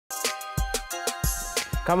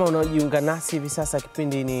Kama unajiunga nasi hivi sasa,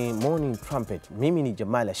 kipindi ni Morning Trumpet. Mimi ni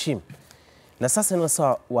Jamal Hashim. Na sasa ni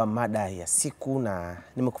wasaa wa mada ya siku, na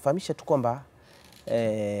nimekufahamisha tu kwamba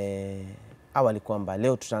awali kwamba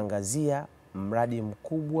leo tutaangazia mradi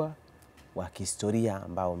mkubwa wa kihistoria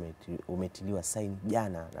ambao umetiliwa saini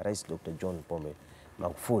jana na Rais Dr. John Pombe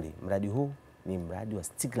Magufuli. Mradi huu ni mradi wa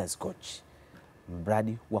Stiegler Gorge,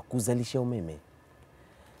 mradi wa kuzalisha umeme.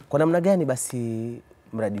 Kwa namna gani basi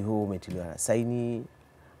mradi huu umetiliwa saini,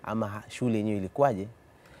 ama shule yenyewe ilikuwaje?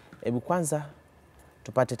 Hebu kwanza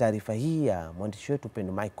tupate taarifa hii ya mwandishi wetu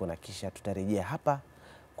Pendo Michael, na kisha tutarejea hapa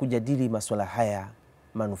kujadili masuala haya,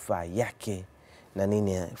 manufaa yake na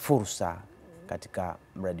nini fursa katika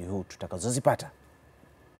mradi huu tutakazozipata.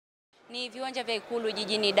 Ni viwanja vya Ikulu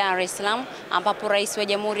jijini Dar es Salaam, ambapo Rais wa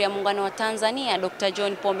Jamhuri ya Muungano wa Tanzania Dr.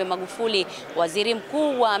 John Pombe Magufuli, Waziri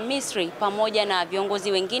Mkuu wa Misri pamoja na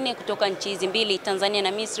viongozi wengine kutoka nchi hizi mbili, Tanzania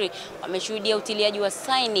na Misri, wameshuhudia utiliaji wa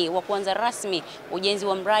saini wa kuanza rasmi ujenzi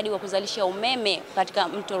wa mradi wa kuzalisha umeme katika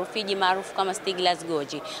mto Rufiji maarufu kama Stiegler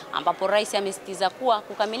Gorge, ambapo Rais amesisitiza kuwa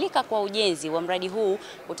kukamilika kwa ujenzi wa mradi huu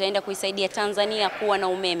utaenda kuisaidia Tanzania kuwa na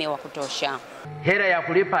umeme wa kutosha. Hela ya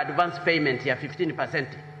kulipa advance payment ya 15%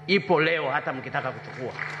 ipo leo hata mkitaka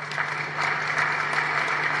kuchukua.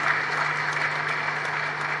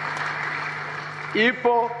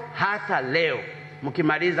 Ipo hata leo,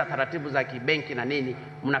 mkimaliza taratibu za kibenki na nini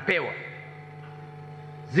mnapewa.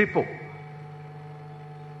 Zipo.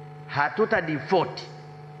 Hatuta default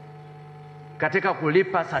katika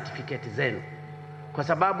kulipa certificate zenu, kwa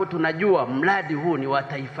sababu tunajua mradi huu ni wa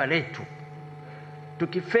taifa letu.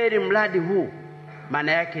 Tukiferi mradi huu,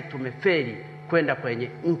 maana yake tumeferi kwenda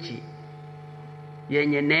kwenye nchi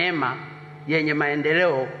yenye neema, yenye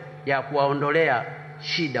maendeleo ya kuwaondolea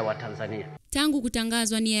shida wa Tanzania. Tangu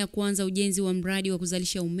kutangazwa nia ya kuanza ujenzi wa mradi wa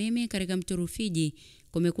kuzalisha umeme katika mto Rufiji,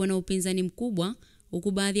 kumekuwa na upinzani mkubwa,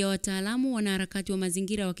 huku baadhi ya wataalamu wanaharakati wa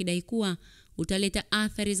mazingira wakidai kuwa utaleta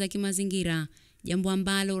athari za kimazingira, jambo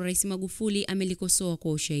ambalo Rais Magufuli amelikosoa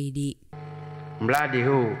kwa ushahidi. Mradi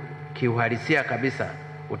huu kiuhalisia kabisa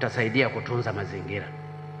utasaidia kutunza mazingira.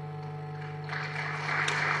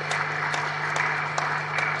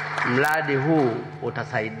 Mradi huu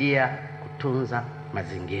utasaidia kutunza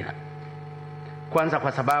mazingira. Kwanza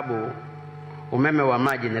kwa sababu umeme wa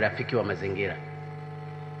maji ni rafiki wa mazingira.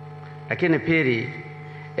 Lakini pili,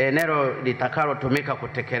 eneo litakalotumika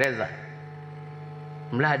kutekeleza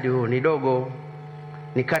mradi huu ni dogo,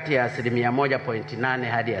 ni kati ya 1.8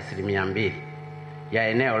 hadi 2% ya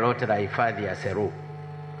eneo lote la hifadhi ya Seru,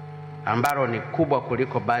 ambalo ni kubwa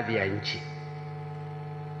kuliko baadhi ya nchi.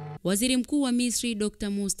 Waziri Mkuu wa Misri Dr.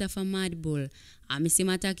 Mustafa Madbul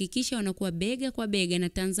amesema atahakikisha wanakuwa bega kwa bega na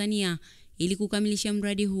Tanzania ili kukamilisha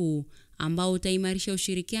mradi huu ambao utaimarisha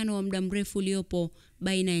ushirikiano wa muda mrefu uliopo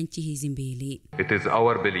baina ya nchi hizi mbili. It is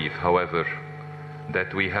our belief, however,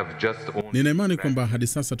 that we have just Nina imani kwamba hadi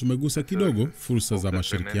sasa tumegusa kidogo fursa za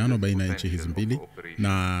mashirikiano baina ya nchi hizi mbili,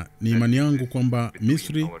 na ni imani yangu kwamba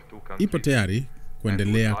Misri ipo tayari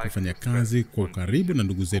kuendelea kufanya kazi kwa karibu na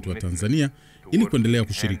ndugu zetu wa Tanzania ili kuendelea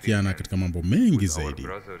kushirikiana katika mambo mengi zaidi.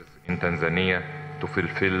 in Tanzania to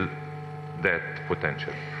fulfill that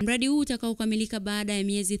potential. Mradi huu utakaokamilika baada ya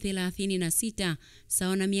miezi 36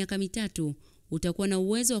 sawa na miaka mitatu utakuwa na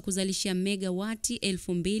uwezo wa kuzalisha megawati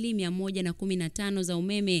 2115 za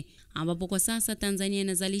umeme, ambapo kwa sasa Tanzania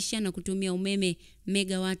inazalisha na kutumia umeme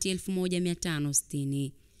megawati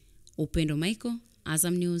 1560. Upendo Michael,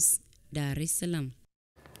 Azam News, Dar es Salaam.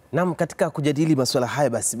 Naam, katika kujadili masuala haya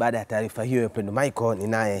basi, baada ya taarifa hiyo ya Upendo Michael, ni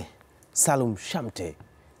naye Salum Shamte.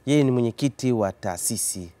 Yeye ni mwenyekiti wa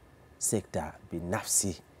Taasisi Sekta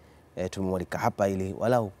Binafsi. Tumemwalika hapa ili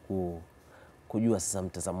walau kujua sasa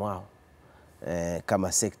mtazamo wao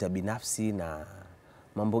kama sekta binafsi na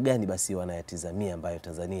mambo gani basi wanayatizamia ambayo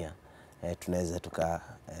Tanzania tunaweza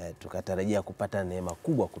tukatarajia kupata neema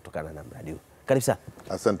kubwa kutokana na mradi huu. Karibu sana.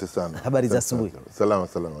 Asante sana. Habari za asubuhi. Salama.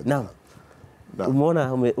 Naam.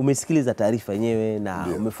 Umeona, umesikiliza taarifa yenyewe na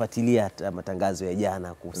umefuatilia matangazo ya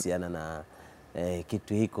jana kuhusiana na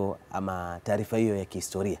kitu hiko, ama taarifa hiyo ya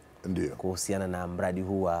kihistoria kuhusiana na mradi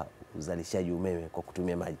huu wa uzalishaji umeme kwa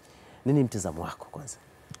kutumia maji. Nini mtazamo wako kwanza?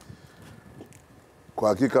 Kwa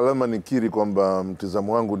hakika lazima nikiri kwamba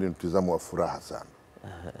mtazamo wangu ni mtazamo wa furaha sana.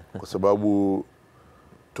 Kwa sababu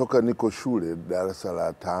toka niko shule darasa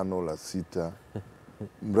la 5 la 6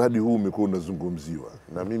 mradi huu umekuwa unazungumziwa,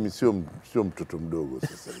 na mimi sio mtoto mdogo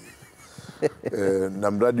sasa hivi.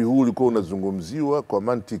 Na mradi huu ulikuwa unazungumziwa kwa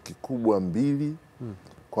mantiki kubwa mbili,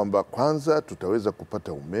 kwamba kwanza tutaweza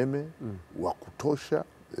kupata umeme wa kutosha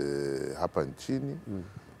hapa nchini.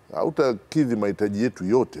 Hautakidhi mahitaji yetu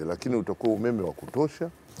yote, lakini utakuwa umeme wa kutosha.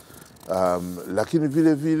 Lakini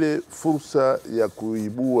vile vile fursa ya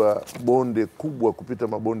kuibua bonde kubwa kupita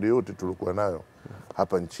mabonde yote tulikuwa nayo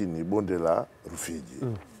hapa nchini, bonde la Rufiji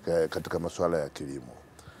katika masuala ya kilimo.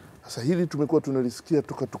 Sasa hili tumekuwa tunalisikia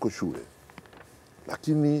toka tuko shule,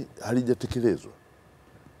 lakini halijatekelezwa.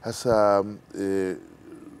 Sasa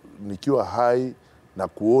nikiwa hai na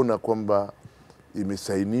kuona kwamba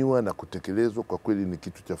imesainiwa na kutekelezwa, kwa kweli ni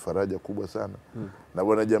kitu cha faraja kubwa sana. Na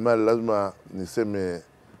bwana Jamali, lazima niseme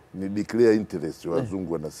ni declare interest,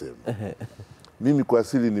 wazungu wanasema. Mimi kwa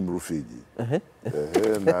asili ni Mrufiji.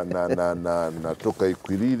 Natoka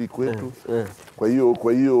Ikwiriri kwetu.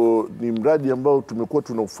 Kwa hiyo ni mradi ambao tumekuwa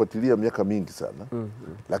tunaufuatilia miaka mingi sana.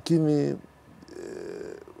 Lakini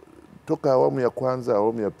toka awamu ya kwanza,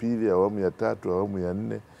 awamu ya pili, awamu ya tatu, awamu ya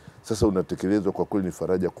 4 sasa unatekelezwa. Kwa kweli ni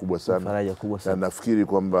faraja kubwa sana. Na nafikiri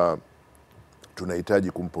kwamba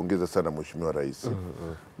tunahitaji kumpongeza sana Mheshimiwa Rais.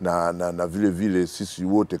 Na vile vile sisi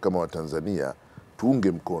wote kama Watanzania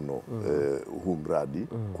tuunge mkono huu mradi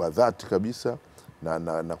kwa dhati kabisa,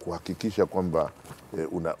 na kuhakikisha kwamba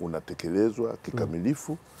unatekelezwa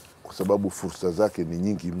kikamilifu, kwa sababu fursa zake ni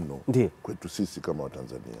nyingi mno kwetu sisi kama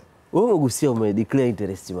Watanzania. Wewe umegusia, umedeclare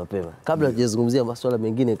interest mapema kabla hujazungumzia masuala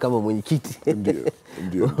mengine kama mwenyekiti.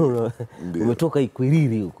 Ndio. Umetoka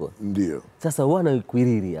Ikwiriri huko. Ndio. Sasa wana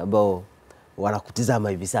Ikwiriri ambao wanakutizama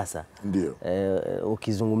hivi sasa. Ndio.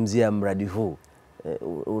 Ukizungumzia mradi huu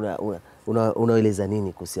unaeleza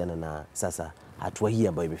nini kuhusiana na sasa hatua hii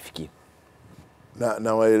ambayo imefikia?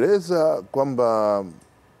 Nawaeleza kwamba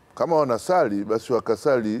kama wanasali basi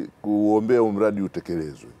wakasali kuombea mradi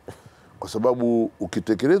utekelezwe, kwa sababu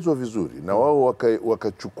ukitekelezwa vizuri na wao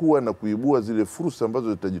wakachukua na kuibua zile fursa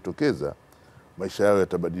ambazo zitajitokeza, maisha yao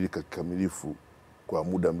yatabadilika kikamilifu kwa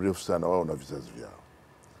muda mrefu sana, wao na vizazi vyao.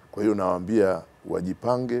 Kwa hiyo nawaambia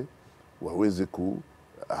wajipange, waweze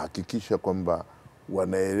kuhakikisha kwamba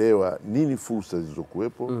wanaelewa nini fursa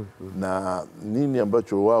zilizokuwepo na nini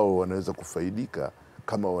ambacho wao wanaweza kufaidika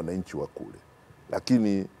kama wananchi wa kule.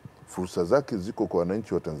 Lakini fursa zake ziko kwa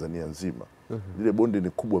wananchi wa Tanzania nzima. Lile bonde ni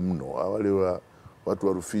kubwa mno. Wale watu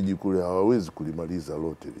wa Rufiji kule hawawezi kulimaliza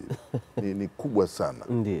lote lile. Ni kubwa sana.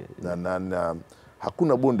 Na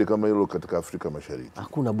hakuna bonde kama hilo katika Afrika Mashariki.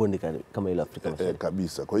 Hakuna bonde kama hilo Afrika Mashariki.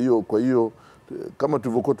 Kabisa. Kwa hiyo kama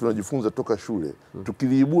tulivyokuwa tunajifunza toka shule,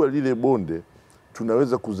 tukiliibua lile bonde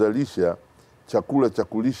tunaweza kuzalisha chakula cha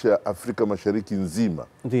kulisha Afrika Mashariki nzima.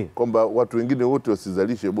 Kwamba watu wengine wote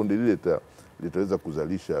wasizalishe, bonde lile litaweza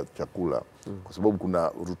kuzalisha chakula, kwa sababu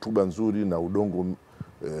kuna rutuba nzuri na udongo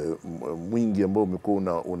mwingi ambao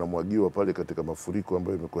umekuwa unamwagiwa pale katika mafuriko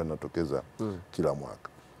ambayo imekuwa yanatokeza kila mwaka.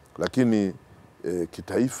 Lakini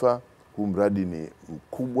kitaifa huu mradi ni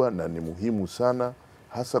mkubwa na ni muhimu sana,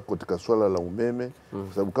 hasa katika swala la umeme,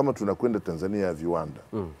 kwa sababu kama tunakwenda Tanzania ya viwanda,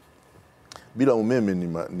 bila umeme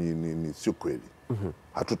ni sio kweli.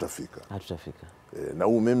 Hatutafika. Na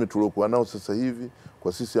umeme tuliokuwa nao sasa hivi,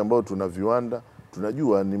 kwa sisi ambao tuna viwanda,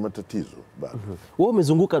 tunajua ni matatizo bado. Wewe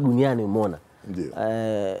umezunguka duniani, umeona. Ndio.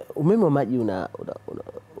 Umeme wa maji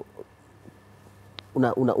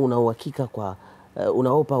una uhakika kwa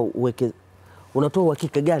unatoa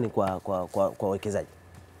uhakika gani kwa wawekezaji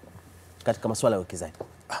katika masuala ya uwekezaji?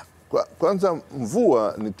 Kwanza,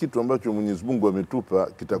 mvua ni kitu ambacho Mwenyezi Mungu ametupa,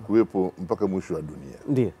 kitakuwepo mpaka mwisho wa dunia.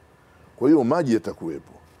 Ndio. Kwa hiyo maji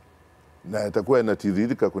yatakuwepo na yatakuwa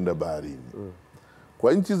yanatiririka kwenda baharini.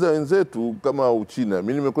 Kwa nchi za wenzetu kama Uchina,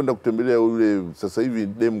 mimi nimekwenda kutembelea ule sasa hivi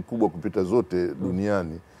demu kubwa kupita zote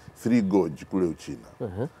duniani, Gorge kule Uchina.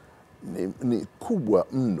 Ni kubwa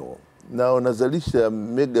mno na wanazalisha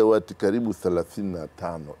megawati karibu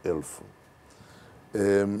 35,000.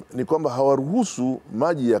 Ni kwamba hawaruhusu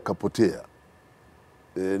maji yakapotea.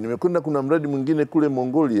 Nimekwenda, kuna mradi mwingine kule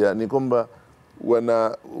Mongolia, ni kwamba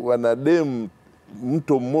wana demu,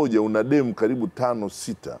 mto mmoja una demu karibu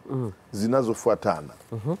 5-6 zinazofuatana.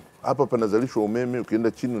 Hapa panazalishwa umeme,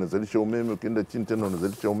 ukienda chini unazalisha umeme, ukienda chini tena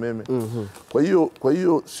unazalisha umeme. Kwa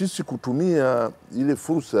hiyo sisi kutumia ile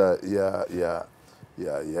fursa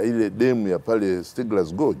ya ile demu ya pale Stiegler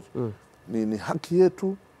Gorge ni haki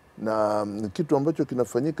yetu, na ni kitu ambacho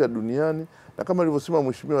kinafanyika duniani, na kama alivyosema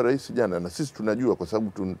Mheshimiwa Rais jana, na sisi tunajua kwa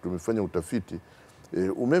sababu tumefanya utafiti,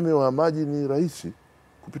 umeme wa maji ni rahisi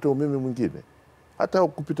kupita umeme mwingine, hata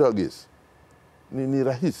kupita wa gesi ni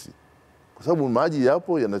rahisi, kwa sababu maji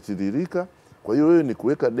yapo yanatiririka. Kwa hiyo wewe ni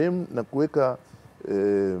kuweka demu na kuweka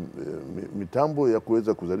mitambo ya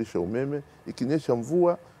kuweza kuzalisha umeme. Ikinyesha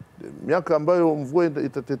mvua, miaka ambayo mvua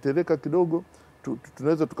itatetereka kidogo,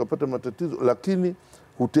 tunaweza tukapata matatizo, lakini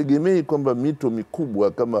hutegemei kwamba mito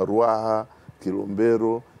mikubwa kama Ruaha,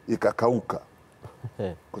 Kilombero ikakauka.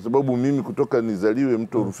 Kwa sababu mimi kutoka nizaliwe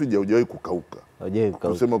mto Rufiji haujawahi kukauka.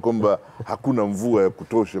 Kusema kwamba hakuna mvua ya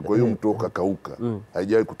kutosha kwa hiyo mto ukakauka,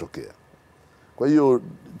 haijawahi kutokea. Kwa hiyo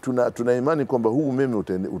tuna imani kwamba huu umeme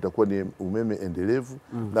utakuwa ni umeme endelevu,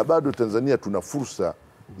 na bado Tanzania tuna fursa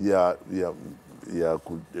ya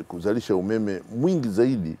kuzalisha umeme mwingi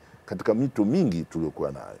zaidi katika mito mingi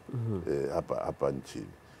tuliokuwa nayo hapa nchini.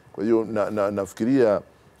 Kwa hiyo nafikiria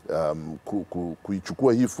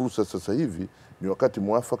kuichukua hii fursa sasa hivi ni wakati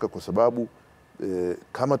mwafaka, kwa sababu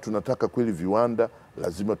kama tunataka kweli viwanda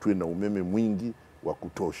lazima tuwe na umeme mwingi wa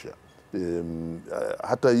kutosha.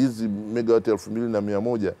 Hata hizi megawati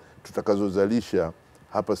 2100 tutakazozalisha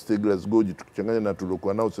hapa Stiegler Gorge tukichanganya na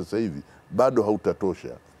tuliokuwa nao sasa hivi bado hautatosha.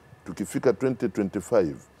 Tukifika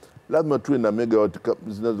 2025 lazima tuwe na megawati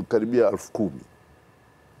zinazokaribia 10,000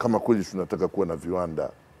 kama kweli tunataka kuwa na viwanda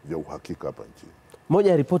vya uhakika hapa nchini.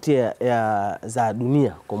 Moja ya ripoti za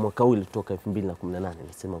dunia kwa mwaka huu ilitoka 2018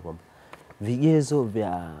 inasema kwamba vigezo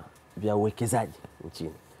vya uwekezaji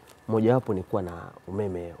nchini, mojawapo ni kuwa na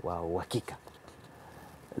umeme wa uhakika,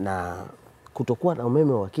 na kutokuwa na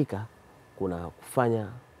umeme wa uhakika kuna kufanya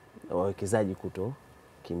wawekezaji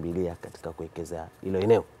kutokimbilia katika kuwekeza hilo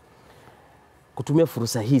eneo. Kutumia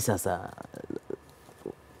fursa hii sasa,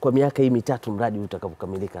 kwa miaka hii mitatu mradi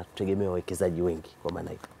utakapokamilika, tutegemea wawekezaji wengi kwa maana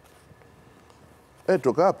hiyo.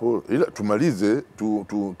 Toka hapo ila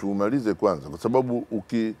tumalize kwanza, kwa sababu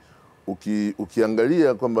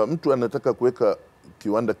ukiangalia kwamba mtu anataka kuweka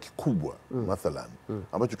kiwanda kikubwa mathalan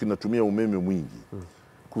ambacho kinatumia umeme mwingi,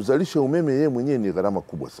 kuzalisha umeme yeye mwenyewe ni gharama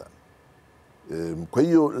kubwa sana. Kwa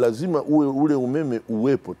hiyo lazima ule umeme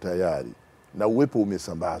uwepo tayari na uwepo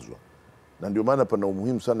umesambazwa, na ndio maana pana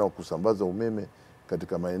umuhimu sana wa kusambaza umeme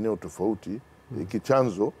katika maeneo tofauti.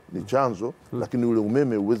 Chanzo ni chanzo, lakini ule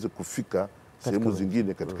umeme uweze kufika sehemu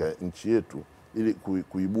zingine katika nchi yetu, ili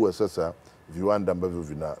kuibua sasa viwanda ambavyo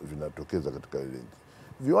vinatokeza katika ile nchi.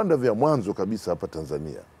 Viwanda vya mwanzo kabisa hapa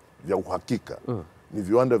Tanzania vya uhakika ni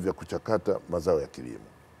viwanda vya kuchakata mazao ya kilimo.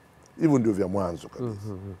 Hivyo ndio vya mwanzo kabisa.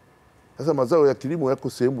 Sasa mazao ya kilimo yako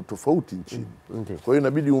sehemu tofauti nchini. Kwa hiyo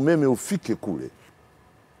inabidi umeme ufike kule,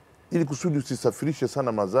 ili kusudi usisafirishe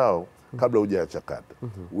sana mazao kabla hujayachakata.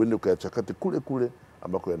 Uende ukayachakate kule kule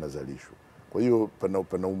ambako yanazalishwa. Kwa hiyo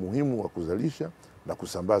pana umuhimu wa kuzalisha na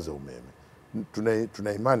kusambaza umeme.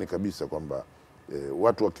 Tuna imani kabisa kwamba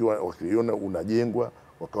watu wakiona unajengwa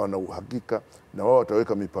wakawa na uhakika, na wao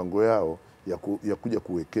wataweka mipango yao ya kuja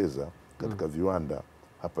kuwekeza katika viwanda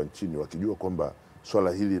hapa nchini, wakijua kwamba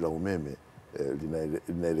swala hili la umeme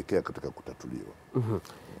linaelekea katika kutatuliwa.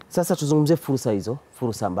 Sasa tuzungumzie fursa hizo,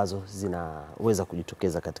 fursa ambazo zinaweza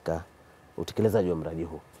kujitokeza katika utekelezaji wa mradi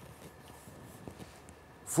huu.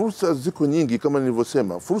 Fursa ziko nyingi kama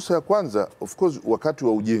nilivyosema. Fursa ya kwanza of course wakati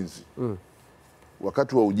wa ujenzi.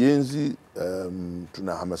 Wakati wa ujenzi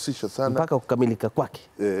tunahamasisha sana mpaka kukamilika kwake.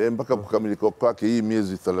 Mpaka kukamilika kwake, hii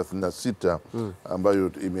miezi 36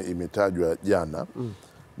 ambayo imetajwa jana,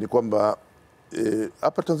 ni kwamba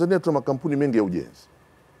hapa Tanzania tuna makampuni mengi ya ujenzi.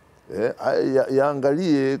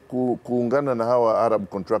 Yaangalie kuungana na hawa Arab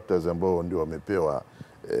contractors ambao ndio wamepewa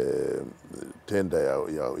tenda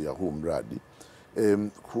ya huu mradi,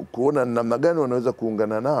 kuona namna gani wanaweza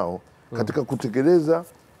kuungana nao katika kutekeleza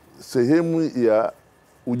sehemu ya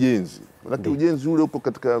ujenzi. Maana ujenzi ule uko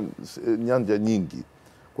katika nyanja nyingi.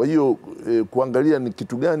 Kwa hiyo kuangalia ni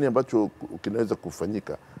kitu gani ambacho kinaweza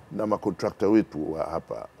kufanyika na makontrakta wetu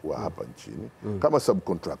wa hapa nchini kama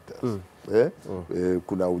subcontractors.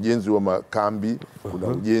 Kuna ujenzi wa makambi, kuna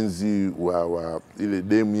ujenzi wa ile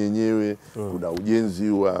demu yenyewe, kuna ujenzi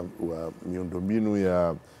wa miundombinu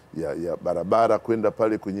ya barabara kwenda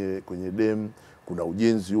pale kwenye demu, kuna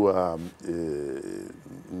ujenzi wa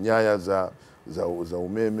nyaya za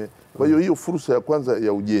umeme. Kwa hiyo fursa ya kwanza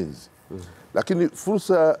ya ujenzi. Lakini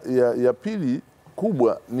fursa ya pili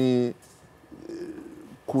kubwa ni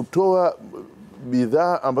kutoa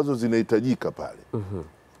bidhaa ambazo zinahitajika pale.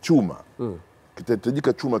 Chuma.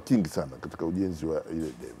 Kitahitajika chuma kingi sana katika ujenzi wa ile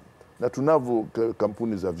demu. Na tunavyo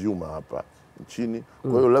kampuni za vyuma hapa nchini.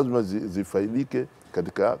 Kwa hiyo lazima zifaidike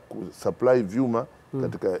katika supply vyuma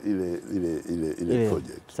katika ile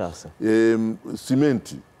project. Sasa.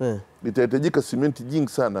 Simenti. Itahitajika simenti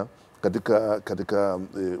nyingi sana katika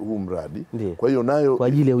huu mradi. Kwa hiyo nayo kwa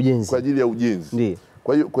ajili ya ujenzi.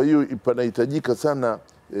 Kwa hiyo panahitajika sana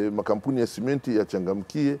makampuni ya simenti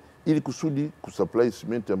yachangamkie, ili kusudi kusupply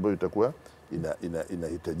simenti ambayo itakuwa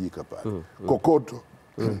inahitajika pale. Kokoto.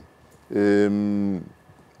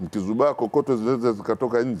 Mkizubaa kokoto zinaweza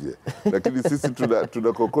zikatoka nje, lakini sisi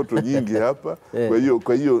tuna kokoto nyingi hapa.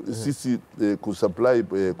 Kwa hiyo sisi kusupply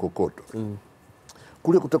kokoto.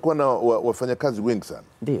 kule kutakuwa na wafanyakazi wengi sana.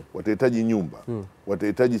 Ndio. Watahitaji nyumba,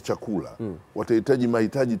 watahitaji chakula, watahitaji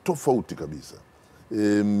mahitaji tofauti kabisa.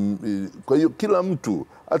 Kwa hiyo kila mtu,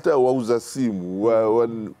 hata wauza simu,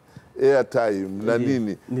 airtime na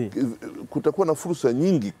nini, kutakuwa na fursa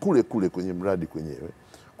nyingi kule kwenye mradi kwenyewe.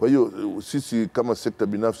 Kwa hiyo sisi kama Sekta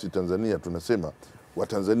Binafsi Tanzania tunasema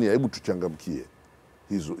Watanzania, hebu tuchangamkie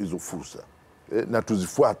hizo fursa na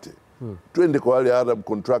tuzifuate. Twende kwa wale Arab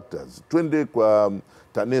contractors, twende kwa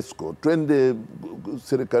TANESCO, twende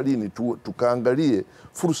serikalini, tukaangalie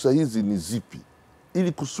fursa hizi ni zipi,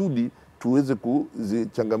 ili kusudi tuweze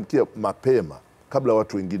kuzichangamkia mapema kabla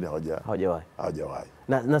watu wengine hawajawahi.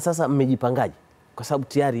 Na sasa mmejipangaje? Kwa sababu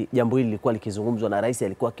tayari jambo hili lilikuwa likizungumzwa na rais,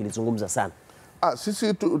 alikuwa akilizungumza sana.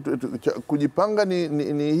 Sisi kujipanga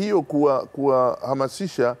ni hiyo,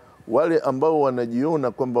 kuwahamasisha wale ambao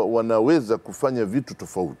wanajiona kwamba wanaweza kufanya vitu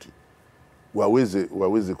tofauti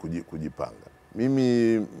waweze kujipanga.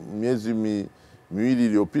 Mimi miezi miwili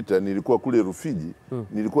iliyopita nilikuwa kule Rufiji.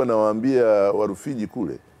 Nilikuwa nawaambia wa Rufiji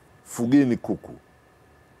kule, fugeni kuku,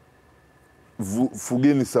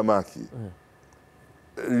 fugeni samaki,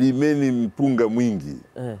 limeni mpunga mwingi.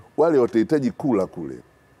 Wale watahitaji kula kule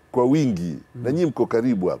kwa wingi, na nyinyi mko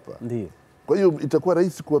karibu hapa. Ndio. Kwa hiyo itakuwa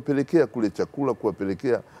rahisi kuwapelekea kule chakula,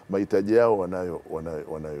 kuwapelekea mahitaji yao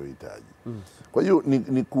wanayohitaji. Kwa hiyo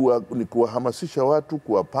ni kuwahamasisha watu,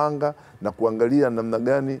 kuwapanga na kuangalia namna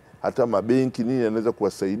gani hata mabenki nini yanaweza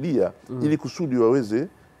kuwasaidia ili kusudi waweze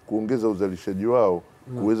kuongeza uzalishaji wao,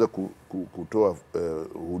 kuweza kutoa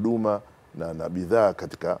huduma na bidhaa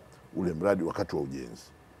katika ule mradi wakati wa ujenzi.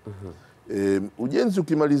 Ujenzi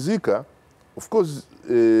ukimalizika, of course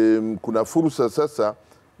kuna fursa sasa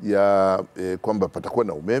ya kwamba patakuwa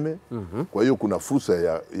na umeme. Kwa hiyo kuna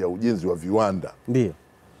fursa ya ujenzi wa viwanda. Ndio.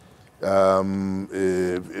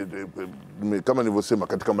 Kama nilivyosema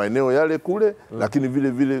katika maeneo yale kule, lakini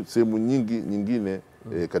vile sehemu nyingine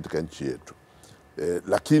katika nchi yetu.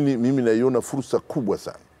 Lakini mimi naiona fursa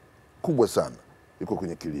kubwa sana iko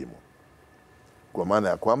kwenye kilimo, kwa maana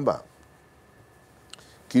ya kwamba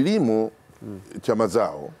kilimo cha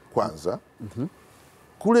mazao kwanza,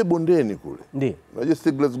 kule bondeni kule. Ndio. Unajua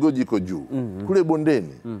Stiegler Gorge iko juu. Kule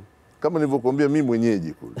bondeni. Kama nilivyokuambia mimi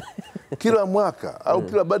mwenyeji kule. Kila mwaka au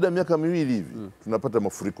kila baada ya miaka miwili hivi tunapata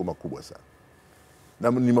mafuriko makubwa sana.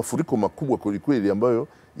 Na ni mafuriko makubwa kweli ambayo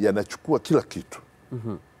yanachukua kila kitu.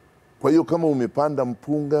 Kwa hiyo kama umepanda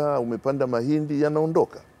mpunga, umepanda mahindi,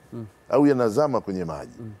 yanaondoka au yanazama kwenye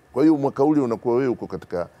maji. Kwa hiyo mwaka ule unakuwa wewe uko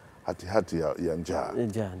katika hati ya njaa.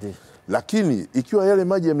 Lakini ikiwa yale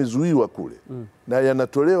maji yamezuiwa kule na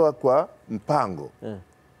yanatolewa kwa mpango,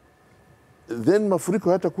 then mafuriko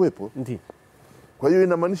hayatakuwepo. Kwa hiyo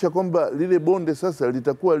inamaanisha kwamba lile bonde sasa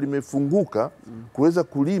litakuwa limefunguka kuweza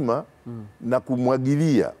kulima na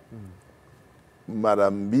kumwagilia mara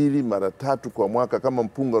 2 mara 3 kwa mwaka. Kama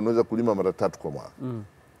mpunga unaweza kulima mara 3 kwa mwaka.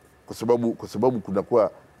 Kwa sababu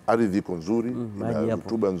kunakuwa ardhi iko nzuri, ina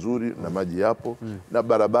rutuba nzuri na maji yapo. Na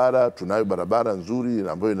barabara, tunayo barabara nzuri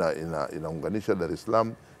ambayo inaunganisha Dar es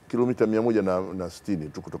Salaam kilomita 160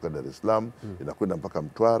 tu kutoka Dar es Salaam inakwenda mpaka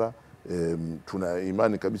Mtwara. Tuna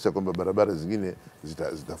imani kabisa kwamba barabara zingine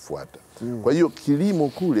zitafuata. Kwa hiyo kilimo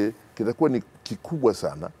kule kitakuwa ni kikubwa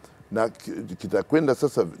sana, na kitakwenda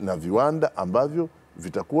sasa na viwanda ambavyo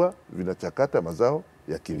vitakuwa vinachakata mazao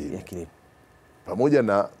ya kilimo. Pamoja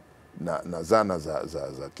na zana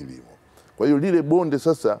za kilimo. Kwa hiyo lile bonde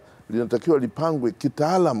sasa linatakiwa lipangwe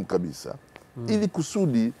kitaalam kabisa ili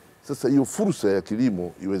kusudi sasa hiyo fursa ya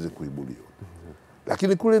kilimo iweze kuibuliwa.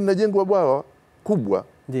 Lakini kule linajengwa bwawa kubwa.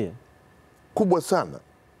 Ndio. Kubwa sana.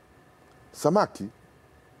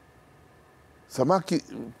 Samaki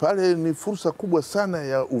pale ni fursa kubwa sana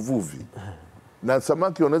ya uvuvi. Na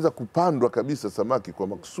samaki wanaweza kupandwa kabisa, samaki kwa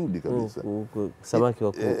makusudi kabisa. Samaki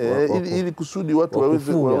ili kusudi watu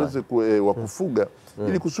waweze wakufuga,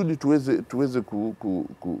 ili kusudi tuweze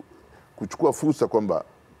kuchukua fursa kwamba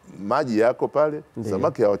maji yako pale.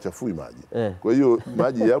 Samaki hawachafui maji. Kwa hiyo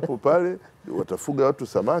maji yapo pale, watafuga watu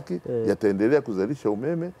samaki, yataendelea kuzalisha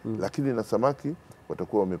umeme, lakini na samaki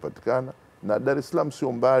watakuwa wamepatikana. Na Dar es Salaam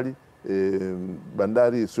sio mbali,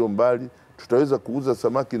 bandari sio mbali, tutaweza kuuza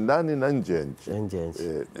samaki ndani na nje ya nchi.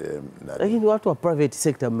 Lakini watu wa private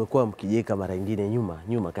sector mmekuwa mkijiweka mara nyingine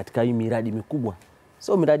nyuma katika hii miradi mikubwa.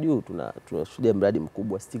 So miradi huu tunashuhudia mradi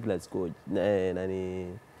mkubwa Stiegler Gorge,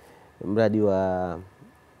 mradi wa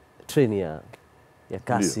treni ya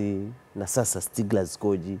kasi na sasa Stiegler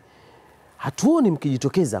Gorge. Hatuoni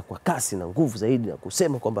mkijitokeza kwa kasi na nguvu zaidi na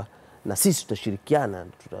kusema kwamba na sisi tutashirikiana,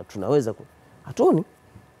 tunaweza hatuoni.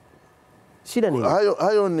 Shida ni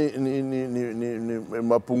hayo ni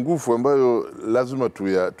mapungufu ambayo lazima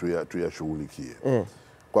tuyashughulikie.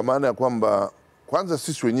 kwa maana ya kwamba kwanza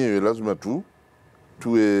sisi wenyewe lazima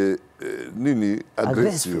tuwe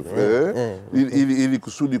aggressive ili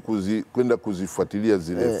kusudi kwenda kuzifuatilia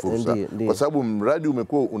zile fursa, kwa sababu mradi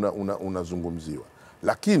umekuwa unazungumziwa.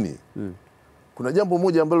 Lakini kuna jambo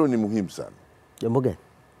moja ambalo ni muhimu sana. Jambo gani?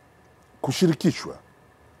 Kushirikishwa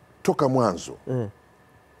toka mwanzo,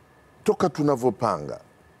 toka tunavyopanga.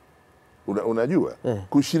 Unajua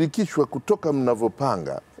kushirikishwa kutoka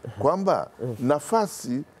mnavyopanga, kwamba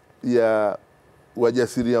nafasi ya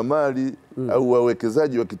wajasiriamali au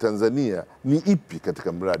wawekezaji wa Kitanzania ni ipi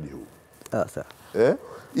katika mradi huu. Sawa.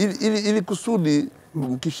 Ili kusudi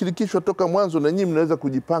mkishirikishwa toka mwanzo na nyinyi mnaweza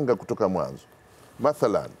kujipanga kutoka mwanzo.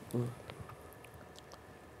 Mathalan,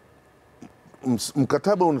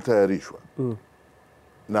 mkataba unatayarishwa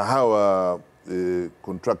na hawa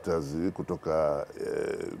contractors kutoka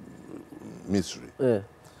Misri.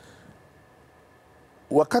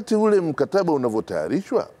 Wakati ule mkataba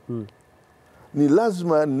unavyotayarishwa, ni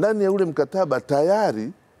lazima ndani ya ule mkataba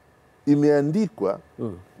tayari imeandikwa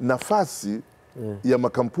nafasi ya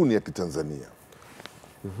makampuni ya Kitanzania.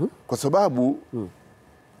 Kwa sababu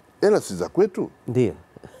hela si za kwetu. Ndio.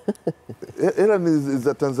 Hela ni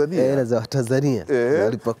za Tanzania. Hela za Tanzania.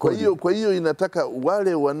 Kwa hiyo inataka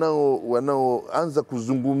wale wanaoanza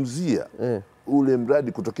kuzungumzia ule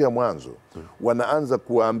mradi kutokea mwanzo, wanaanza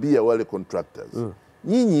kuwaambia wale contractors,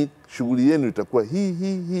 nyinyi shughuli yenu itakuwa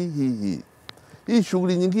hii. Hii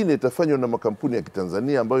shughuli nyingine itafanywa na makampuni ya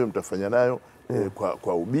Kitanzania ambayo mtafanya nayo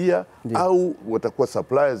kwa ubia, au watakuwa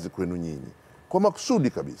suppliers kwenu nyinyi kwa makusudi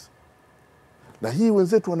kabisa. Na hii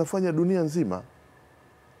wenzetu wanafanya dunia nzima.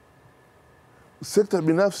 Sekta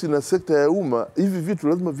binafsi na sekta ya umma, hivi vitu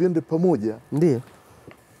lazima viende pamoja. Ndio.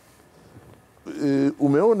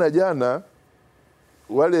 Umeona jana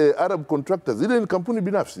wale Arab contractors, ile ni kampuni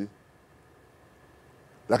binafsi,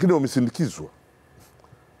 lakini wamesindikizwa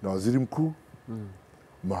na waziri mkuu,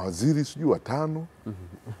 mawaziri sijui 5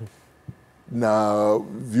 na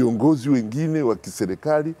viongozi wengine wa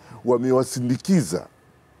kiserikali, wamewasindikiza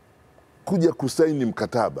kuja kusaini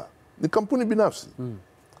mkataba. Ni kampuni binafsi,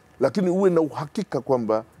 lakini uwe na uhakika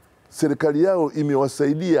kwamba serikali yao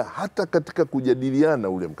imewasaidia hata katika kujadiliana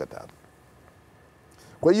ule mkataba.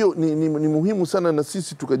 Kwa hiyo ni muhimu sana na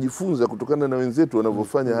sisi tukajifunza kutokana na wenzetu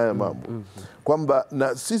wanavyofanya haya mambo, kwamba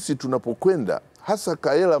na sisi tunapokwenda, hasa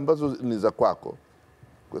kwa hela ambazo ni za kwako,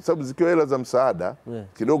 kwa sababu zikiwa hela za msaada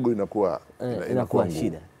kidogo inakuwa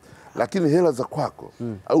shida. Lakini hela za kwako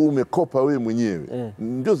au umekopa wewe mwenyewe,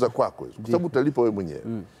 ndio za kwako, kwa sababu utalipa wewe mwenyewe.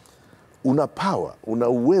 Una power, una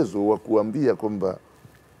uwezo wa kuambia kwamba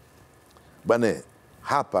bane,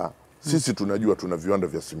 hapa sisi tunajua tuna viwanda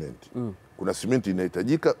vya simenti. Kuna simenti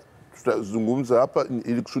inahitajika, tutazungumza hapa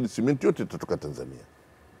ili kusudi simenti yote itatoka Tanzania.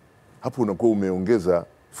 Hapo unakuwa umeongeza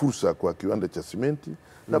fursa kwa kiwanda cha simenti,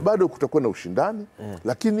 na bado kutakuwa na ushindani,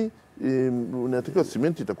 lakini unatakiwa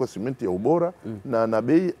simenti itakuwa simenti ya ubora na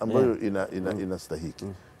bei ambayo inastahiki.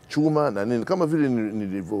 Chuma na nini, kama vile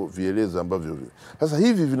nilivyovieleza ambavyo sasa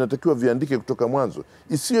hivi vinatakiwa viandike kutoka mwanzo,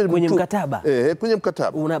 isiwe kwenye mkataba. Kwenye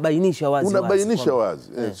mkataba unabainisha wazi.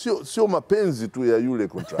 Sio mapenzi tu ya yule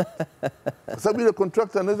contractor. Kwa sababu ile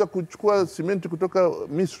contractor anaweza kuchukua simenti kutoka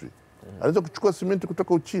Misri, anaweza kuchukua simenti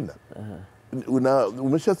kutoka Uchina.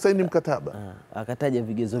 Umesha saini mkataba, akataja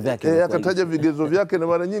vigezo vyake, akataja vigezo vyake, na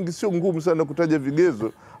mara nyingi sio ngumu sana kutaja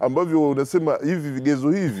vigezo ambavyo unasema hivi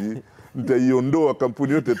vigezo hivi nitaiondoa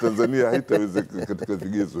kampuni yote Tanzania haitaweza katika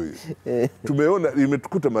vigezo hivi. Tumeona,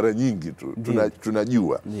 imetukuta mara nyingi tu,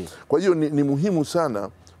 tunajua. Kwa hiyo ni muhimu sana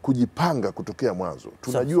kujipanga kutokea mwanzo.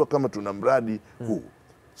 Tunajua kama tuna mradi huu,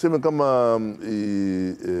 sema kama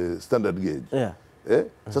standard gauge.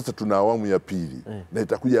 Sasa tuna awamu ya pili na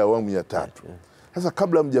itakuja awamu ya 3. Sasa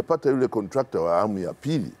kabla mjapata yule contractor wa awamu ya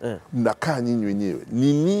pili, mnakaa nyinyi wenyewe,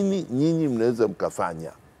 ni nini nyinyi mnaweza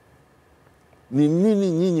mkafanya? Ni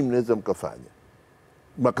nini nyinyi mnaweza mkafanya?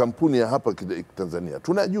 Makampuni ya hapa Tanzania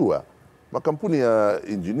tunajua, makampuni ya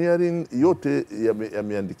engineering yote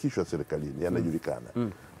yameandikishwa serikalini,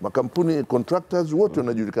 yanajulikana. Makampuni contractors wote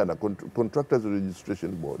wanajulikana, Contractors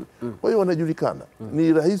Registration Board. Kwa hiyo wanajulikana.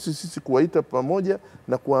 Ni rahisi sisi kuwaita pamoja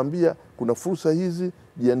na kuambia kuna fursa hizi,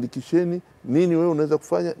 jiandikisheni, nini wewe unaweza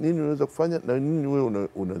kufanya, nini unaweza kufanya na nini wewe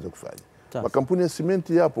unaweza kufanya. Makampuni ya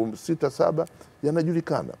simenti yapo 6-7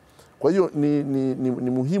 yanajulikana. Kwa hiyo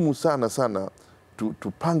ni muhimu sana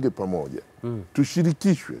tupange pamoja,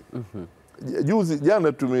 tushirikishwe.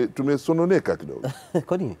 Jana tumesononeka kidogo.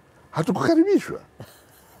 Kwa nini? Hatukukaribishwa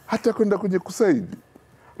hata kwenda kwenye kusaini,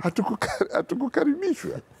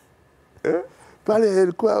 hatukukaribishwa. Pale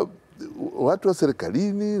ilikuwa watu wa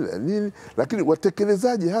serikalini na nini, lakini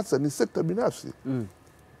watekelezaji hasa ni sekta binafsi.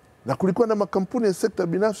 na kulikuwa na makampuni ya sekta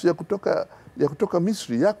binafsi ya kutoka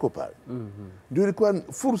Misri yako pale. Ndio ilikuwa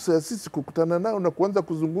fursa ya sisi kukutana nao na kuanza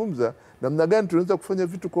kuzungumza namna gani tunaweza kufanya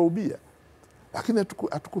vitu kwa ubia, lakini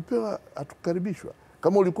hatukukaribishwa.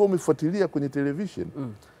 Kama ulikuwa umefuatilia kwenye television,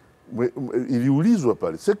 iliulizwa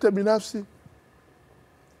pale sekta binafsi,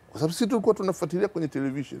 kwa sababu sisi tulikuwa tunafuatilia kwenye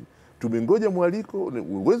television, tumengoja mwaliko.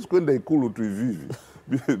 Huwezi kwenda Ikulu tu hivi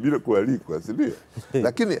bila kualikwa, si ndio?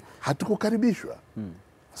 Lakini hatukukaribishwa.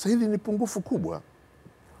 Sasa hili ni pungufu kubwa.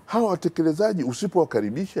 Hawa watekelezaji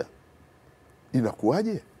usipowakaribisha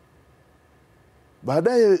inakuwaje?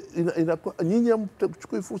 Baadaye inakuwa nyinyi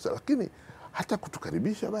hamchukui fursa, lakini hata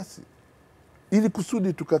kutukaribisha basi, ili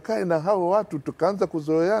kusudi tukakae na hawa watu tukaanza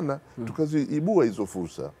kuzoeana, tukaziibua hizo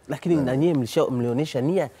fursa. Lakini na nyinyi mlionyesha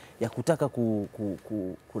nia ya kutaka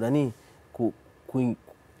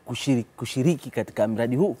kushiriki katika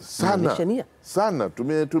mradi huu sana.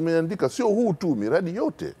 Tumeandika sio huu tu,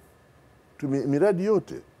 miradi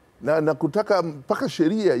yote na kutaka mpaka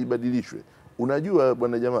sheria ibadilishwe. Unajua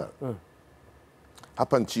bwana jamaa,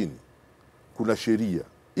 hapa nchini kuna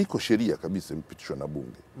iko sheria kabisa imepitishwa na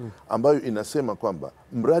bunge ambayo inasema kwamba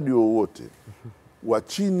mradi wowote wa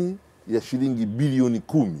chini ya shilingi bilioni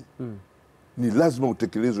 10 ni lazima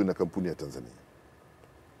utekelezwe na kampuni ya Tanzania.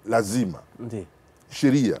 Lazima. Ndiyo.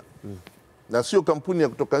 Sheria. Na sio kampuni ya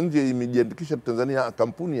kutoka nje imejiandikisha Tanzania,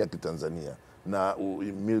 kampuni ya Kitanzania na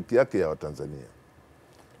miliki yake ya Watanzania.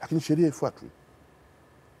 Lakini sheria ifuatwe.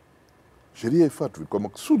 Sheria ifuatwe kwa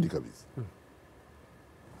makusudi kabisa.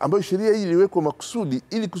 Ambayo sheria hii iliwekwa makusudi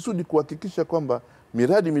ili kusudi kuhakikisha kwamba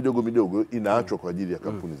miradi midogo inaachwa kwa ajili ya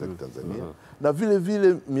kampuni za Kitanzania, na vile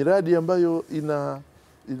vile miradi ambayo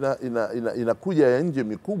inakuja ya nje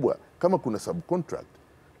mikubwa, kama kuna subcontract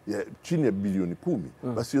ya chini ya bilioni 10,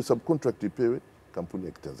 basi hiyo subcontract ipewe kampuni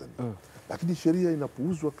ya Kitanzania. Lakini sheria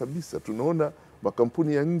inapuuzwa kabisa. Tunaona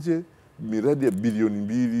makampuni ya nje miradi ya bilioni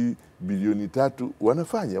 2, bilioni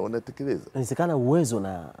 3 wanatekeleza. Inawezekana uwezo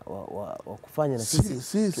wa kufanya na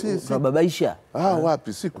sisi tunababaisha.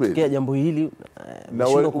 Wapi, si kweli. Tukia jambo hili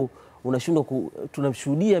unashindwa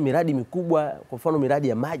tunashuhudia miradi mikubwa, kwa mfano miradi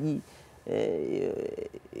ya maji,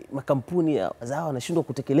 makampuni ya wazao wanashindwa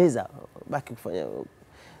kutekeleza, baki kufanya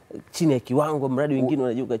chini ya kiwango, mradi wengine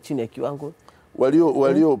wanajiuka chini ya kiwango.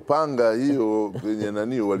 Waliopanga hiyo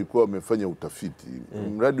kwenye walikuwa wamefanya utafiti.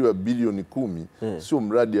 Mradi wa bilioni 10 sio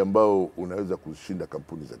mradi ambao unaweza kushinda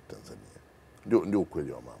kampuni za Tanzania. Ndio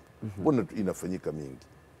ukweli wa mambo. Mbona inafanyika mingi?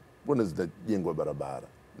 Mbona zinajengwa barabara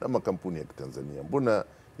na makampuni ya Tanzania? Mbona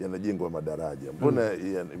yanajengwa madaraja? Mbona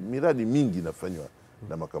miradi mingi inafanywa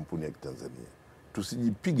na makampuni ya Tanzania?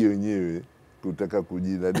 Tusijipige wenyewe kutaka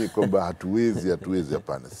kujinadi kwamba hatuwezi.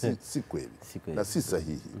 Hapana, si kweli na si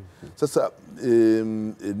sahihi. Sasa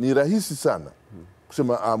ni rahisi sana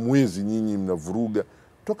kusema amwezi, nyinyi mnavuruga.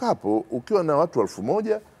 Toka hapo ukiwa na watu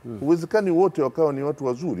 1000, uwezekani wote wakawa ni watu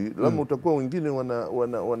wazuri, lama utakuwa wengine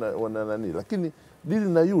wana lakini dili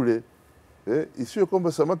na yule isiwe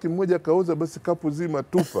kwamba samaki mmoja kaoza basi kapu zima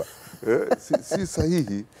tupa. Si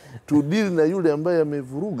sahihi. Tudili na yule ambaye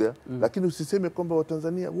amevuruga, lakini usiseme kwamba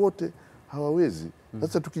Watanzania wote hawawezi.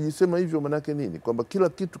 Sasa tukijisema hivyo manake nini? Kwamba kila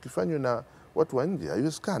kitu kifanywe na watu wa nje,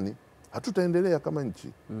 haiwezekani. Hatutaendelea kama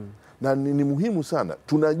nchi. Na ni muhimu sana.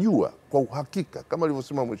 Tunajua kwa uhakika kama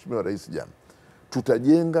alivyosema Mheshimiwa Rais jana,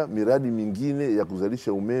 tutajenga miradi mingine ya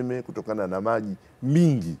kuzalisha umeme kutokana na maji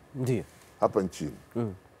mingi hapa nchini.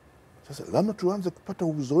 Sasa lazima tuanze kupata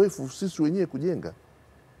uzoefu sisi wenyewe kujenga,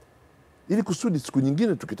 ili kusudi siku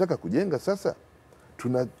nyingine tukitaka kujenga sasa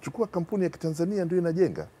tunachukua kampuni ya Kitanzania ndio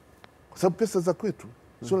inajenga, kwa sababu pesa za kwetu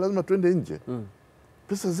sio lazima tuende nje.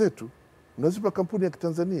 Pesa zetu unazipa kampuni ya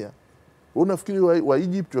Kitanzania. Unafikiri wa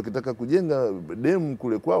Egypt wakitaka kujenga demu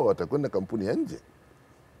kule kwao watakwenda kampuni ya nje?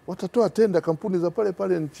 Watatoa tenda kampuni za pale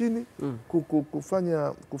pale nchini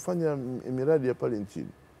kufanya miradi ya pale nchini.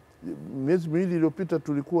 Miezi miwili iliyopita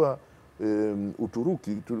tulikuwa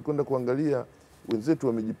Uturuki, tulikwenda kuangalia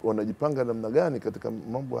wenzetu wanajipanga namna gani katika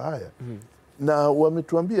mambo haya. Na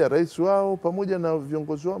wametuambia, rais wao pamoja na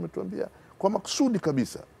viongozi wao wametuambia kwa makusudi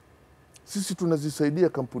kabisa, sisi tunazisaidia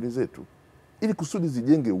kampuni zetu ili kusudi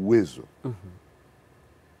zijenge uwezo.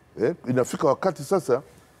 Inafika wakati sasa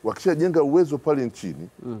wakishajenga uwezo pale nchini,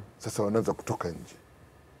 sasa wanaanza kutoka nje.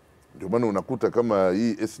 Ndio maana unakuta kama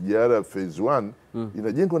hii SGR phase 1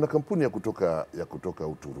 inajengwa na kampuni ya kutoka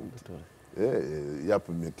Uturuki.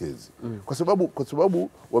 Yapo Mekezi. Kwa sababu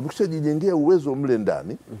wamekishajijengea uwezo mle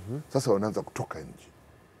ndani, sasa wanaanza kutoka nje.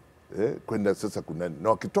 Kwenda sasa na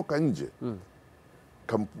wakitoka nje,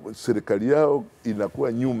 serikali yao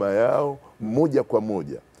inakuwa nyuma yao moja kwa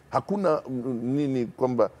moja. Hakuna nini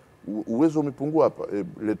kwamba uwezo umepungua hapa,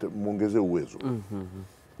 muongezee uwezo.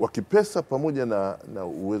 wa kipesa pamoja na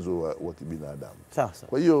uwezo wa kibinadamu. Sasa.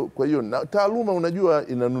 Kwa hiyo taaluma unajua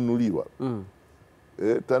inanunuliwa.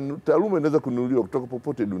 Taaluma inaweza kununuliwa kutoka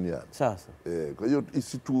popote duniani. Sasa. Kwa hiyo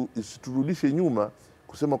isiturudishe nyuma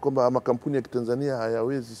kusema kwamba makampuni ya Kitanzania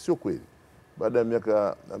hayawezi, sio kweli. Baada ya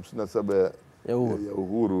miaka 57 ya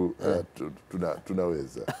uhuru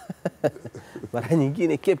tunaweza. Mara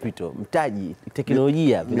nyingine capital, mtaji,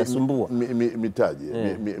 teknolojia vinasumbua.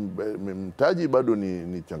 Mtaji bado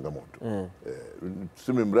ni changamoto.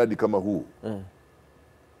 Tuseme mradi kama huu.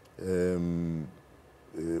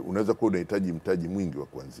 Unaweza kuwa unahitaji mtaji mwingi wa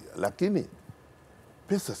kuanzia, lakini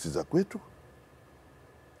pesa si za kwetu.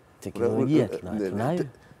 Teknolojia tunayo.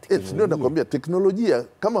 Ndio nakwambia, teknolojia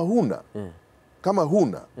kama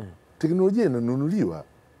huna teknolojia inanunuliwa,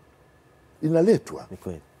 inaletwa. Ni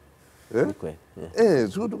kweli.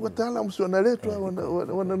 Wataalamu si wanaletwa,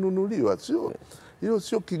 wananunuliwa. Hiyo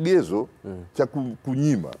sio kigezo cha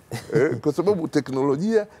kunyima. Kwa sababu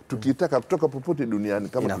teknolojia tukitaka kutoka popote duniani,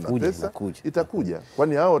 kama tuna pesa itakuja.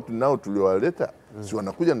 Kwani hao nao tuliowaleta si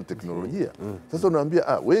wanakuja na teknolojia? Sasa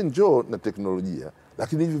unaambia we njoo na teknolojia,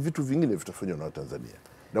 lakini hivi vitu vingine vitafanywa na Watanzania.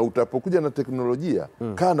 Na utapokuja na teknolojia,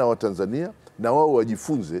 kaa na Watanzania na wao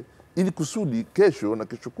wajifunze, ili kusudi kesho na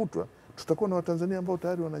kesho kutwa tutakuwa na Watanzania ambao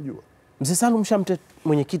tayari wanajua. Mzee Salum Shamte,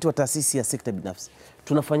 mwenyekiti wa taasisi ya sekta binafsi,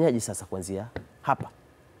 tunafanyaje sasa kuanzia hapa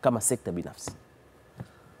kama sekta binafsi?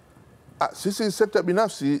 Sisi sekta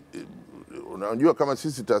binafsi, unajua kama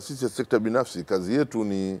sisi taasisi ya sekta binafsi, kazi yetu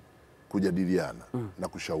ni kujadiliana na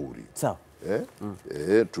kushauri. Sawa.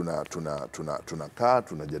 Tunakaa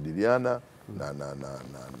tunajadiliana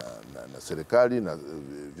na serikali na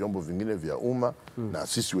vyombo vingine vya umma na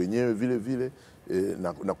sisi wenyewe vile vile,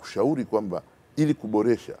 na kushauri kwamba ili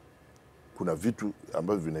kuboresha kuna vitu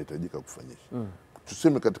ambavyo vinahitajika kufanyisha.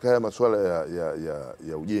 Tuseme katika haya masuala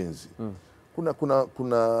ya ujenzi,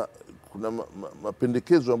 kuna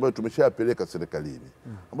mapendekezo ambayo tumeshayapeleka serikalini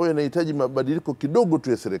ambayo yanahitaji mabadiliko kidogo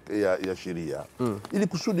tu ya sheria, ili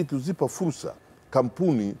kusudi kuzipa fursa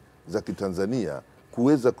kampuni za Kitanzania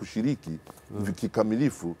kuweza kushiriki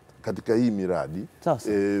kikamilifu katika hii miradi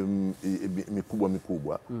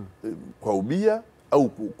mikubwa kwa ubia au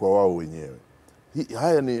kwa wao wenyewe.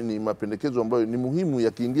 Haya ni mapendekezo ambayo ni muhimu,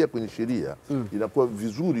 yakiingia kwenye sheria inakuwa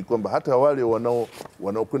vizuri kwamba hata wale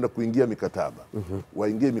wanaokwenda kuingia mikataba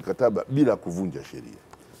waingie mikataba bila kuvunja sheria.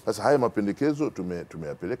 Sasa haya mapendekezo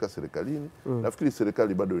tumeyapeleka serikalini. Nafikiri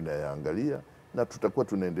serikali bado inayaangalia na tutakuwa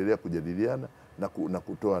tunaendelea kujadiliana na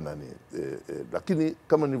kutoa lakini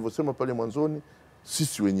kama nilivyosema pale mwanzoni,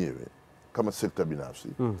 sisi wenyewe kama sekta binafsi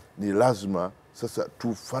ni lazima sasa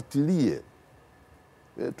tufuatilie,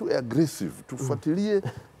 tuwe aggressive, tufuatilie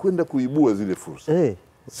kwenda kuibua zile fursa.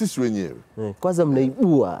 Sisi wenyewe kwanza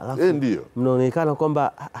mnaibua, alafu ndio mnaonekana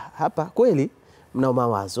kwamba hapa kweli mna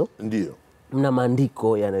mawazo, ndio mna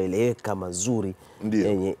maandiko yanayoeleweka mazuri,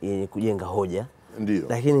 yenye kujenga hoja, ndio,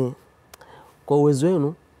 lakini kwa uwezo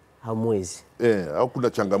wenu hamwezi. Au kuna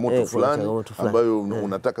changamoto fulani ambayo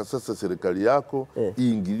unataka sasa serikali yako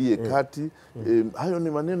iingilie kati. Hayo ni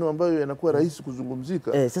maneno ambayo yanakuwa rahisi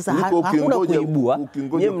kuzungumzika. Sasa hakuna kuibua,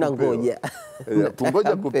 nyinyi mnangoja.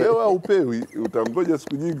 Kungoja kupewa au upewi, utangoja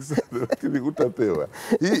siku nyingi sana lakini utapewa.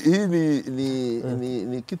 Hii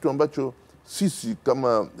ni kitu ambacho sisi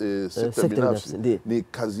kama sekta binafsi ni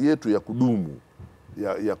kazi yetu ya kudumu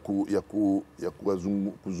ya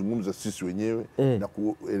kuzungumza sisi wenyewe na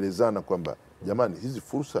kuelezana kwamba jamani, hizi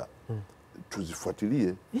fursa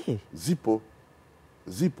tuzifuatilie.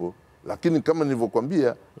 Zipo, lakini kama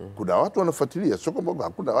nilivyokuambia, kuna watu wanafuatilia, sio kwamba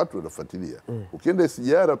hakuna watu wanafuatilia. Ukienda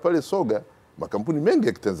SGR pale Soga, makampuni mengi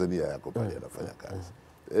ya Kitanzania yako pale yanafanya kazi.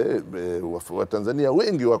 Watanzania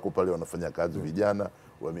wengi wako pale wanafanya kazi, vijana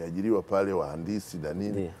wameajiriwa pale, wahandisi na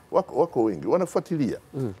nini, wako wengi wanafuatilia.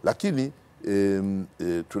 Lakini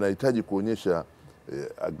tunahitaji kuonyesha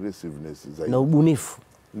aggressiveness zaidi na ubunifu.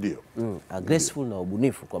 Ndio. Aggressive na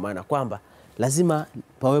ubunifu, kwa maana kwamba lazima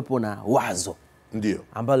pawepo na wazo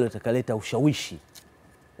ambalo litakaleta ushawishi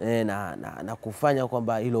na kufanya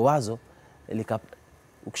kwamba hilo wazo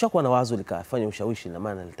ukishakuwa na wazo likafanya ushawishi, na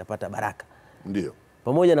maana litapata baraka. Ndio.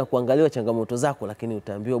 Pamoja na kuangaliwa changamoto zako, lakini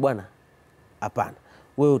utaambiwa bwana, hapana,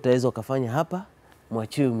 wewe utaweza ukafanya hapa,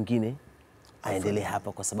 mwachiwe mwingine aendelee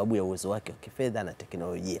hapa kwa sababu ya uwezo wake wa kifedha na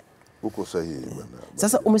teknolojia. Uko sahihi bwana.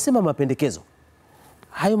 Sasa umesema mapendekezo.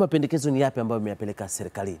 Hayo mapendekezo ni yapi ambayo mmeyapeleka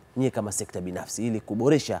serikalini nyie kama sekta binafsi ili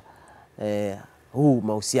kuboresha huu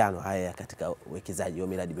mahusiano haya katika uwekezaji wa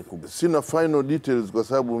miradi mikubwa? Sina final details kwa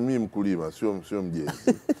sababu mimi mkulima, sio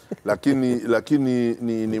mjenzi. lakini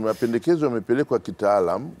ni mapendekezo yamepelekwa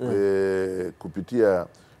kitaalam kupitia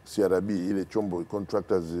CRB, ile chombo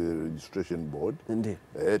Contractors Registration Board,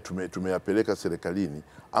 tumeyapeleka serikalini,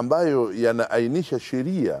 ambayo yanaainisha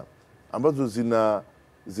sheria ambazo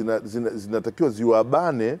zinatakiwa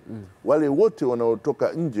ziwabane wale wote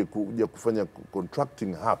wanaotoka nje kuja kufanya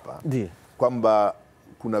contracting hapa, kwamba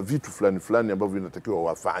kuna vitu fulani fulani ambavyo vinatakiwa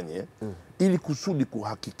wafanye ili kusudi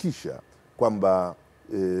kuhakikisha kwamba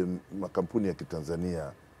makampuni ya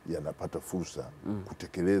Kitanzania yanapata fursa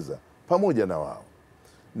kutekeleza pamoja na wao.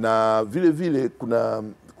 Na vile vile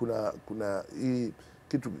kuna hii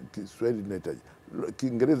kitu Kiswahili tunahitaji,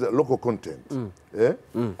 Kiingereza local content,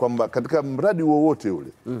 kwamba katika mradi wowote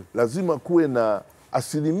ule lazima kuwe na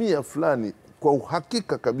asilimia fulani kwa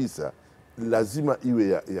uhakika kabisa, lazima iwe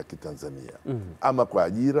ya Kitanzania, ama kwa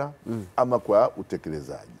ajira ama kwa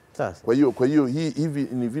utekelezaji. Kwa hiyo hivi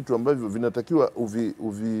ni vitu ambavyo vinatakiwa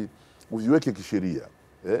uviweke kisheria.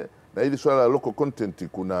 Na hili swala la local content,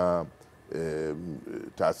 kuna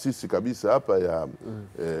taasisi kabisa hapa ya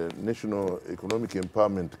National Economic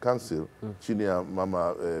Empowerment Council chini ya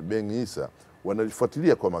Mama Ben Isa,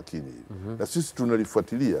 wanalifuatilia kwa makini na sisi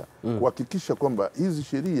tunalifuatilia kuhakikisha kwamba hizi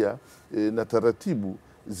sheria na taratibu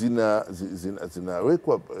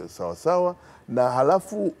zinawekwa sawasawa, na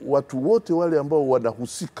halafu watu wote wale ambao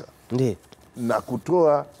wanahusika na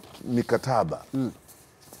kutoa mikataba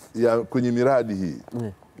ya kwenye miradi hii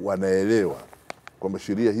wanaelewa kwamba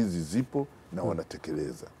sheria hizi zipo na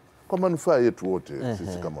wanatekeleza kwa manufaa yetu wote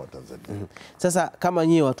sisi kama Watanzania. Sasa kama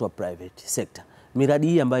nyie watu wa private sector, miradi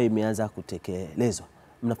hii ambayo imeanza kutekelezwa,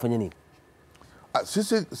 mnafanya nini?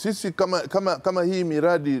 Sisi kama hii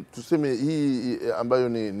miradi tuseme hii ambayo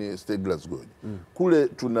ni Stiegler's Gorge, kule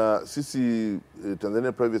sisi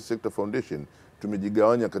Tanzania Private Sector Foundation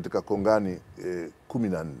tumejigawanya katika kongani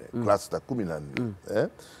 14, cluster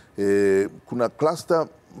 14. Kuna cluster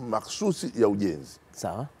maksusi ya ujenzi.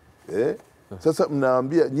 Sawa. Sasa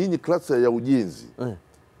mnaambia nyinyi cluster ya ujenzi,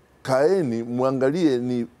 kaeni muangalie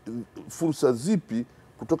ni fursa zipi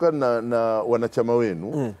kutoka na wanachama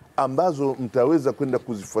wenu ambazo mtaweza kwenda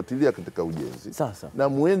kuzifuatilia katika ujenzi. Na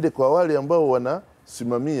muende kwa wale ambao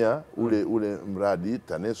wanasimamia ule mradi,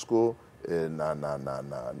 TANESCO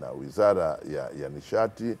na Wizara ya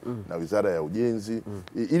Nishati na Wizara ya Ujenzi,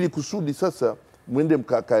 ili kusudi sasa muende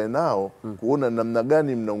mkakae nao kuona namna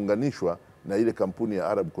gani mnaunganishwa na ile kampuni ya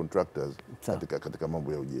Arab Contractors katika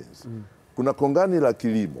mambo ya ujenzi. Kuna kongani la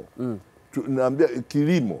kilimo. Tunaambia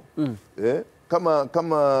kilimo,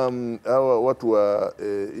 kama hawa watu wa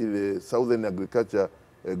ile Southern Agriculture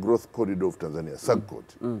Growth Corridor of Tanzania, SAGCOT,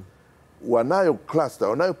 wanayo cluster,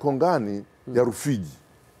 wanayo kongani ya Rufiji.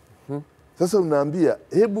 Sasa unaambia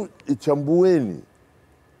hebu ichambueni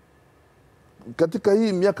katika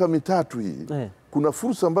hii miaka mitatu hii, kuna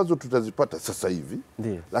fursa ambazo tutazipata sasa hivi,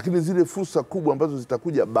 lakini zile fursa kubwa ambazo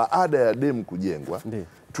zitakuja baada ya demu kujengwa,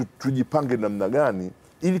 tujipange namna gani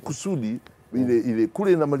ili kusudi ile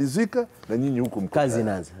kule inamalizika na nyinyi huko mko kazi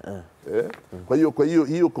inaanza. Kwa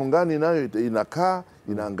hiyo kongani nayo inakaa,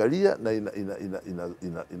 inaangalia na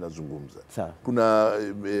inazungumza. Kuna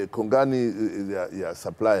kongani ya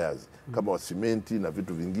suppliers kama wa simenti na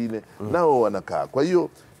vitu vingine, nao wanakaa. Kwa hiyo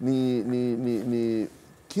ni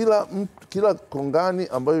kila kongani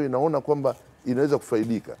ambayo inaona kwamba inaweza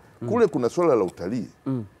kufaidika. Kule kuna swala la utalii.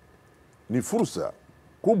 Ni fursa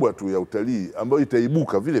kubwa tu ya utalii ambayo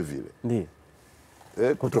itaibuka vile vile.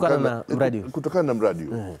 Kutokana na mradi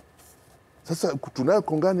huu. Sasa tunayo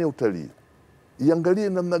kongani ya utalii. Iangalie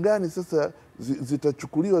namna gani sasa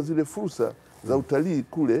zitachukuliwa zile fursa za utalii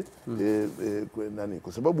kule,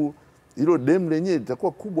 kwa sababu hilo demu lenyewe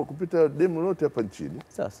litakuwa kubwa kupita demu lote hapa nchini.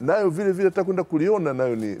 Nayo vile vile atakwenda kuliona,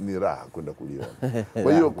 nayo ni raha kwenda kuliona.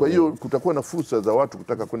 Kwa hiyo kutakuwa na fursa za watu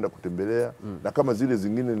kutaka kwenda kutembelea, na kama zile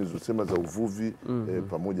zingine nilizosema za uvuvi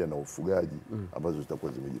pamoja na ufugaji ambazo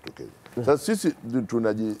zitakuwa zimejitokeza. Sasa sisi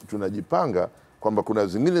tunajipanga kwamba kuna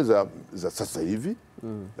zingine za sasa hivi,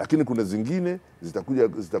 lakini kuna zingine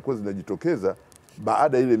zitakuwa zinajitokeza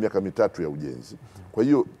baada ile miaka mitatu ya ujenzi. Kwa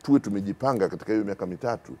hiyo tuwe tumejipanga katika hiyo miaka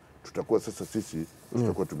mitatu, tutakuwa sasa sisi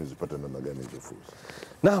tutakuwa tumezipata namna gani hizo fursa.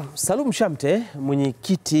 Naam, Salum Shamte,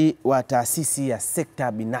 mwenyekiti wa taasisi ya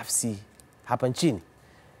sekta binafsi hapa nchini.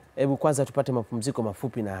 Hebu kwanza tupate mapumziko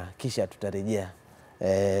mafupi na kisha tutarejea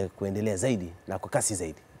kuendelea zaidi na kwa kasi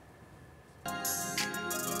zaidi.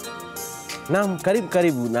 Naam,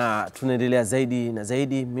 karibu na tunaendelea zaidi na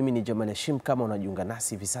zaidi. Mimi ni Jamani Hashim, kama unajiunga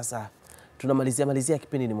nasi hivi sasa tunamalizia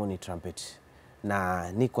kipindi ni Morning Trumpet,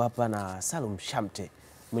 na niko hapa na Salum Shamte,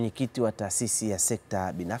 mwenyekiti wa taasisi ya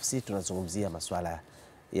sekta binafsi. Tunazungumzia masuala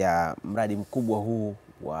ya mradi mkubwa huu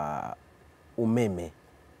wa umeme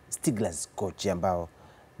Stiegler's Gorge, ambao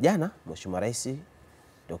jana Mheshimiwa Rais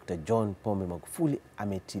Dr. John Pombe Magufuli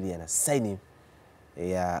ametilia na saini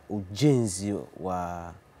ya ujenzi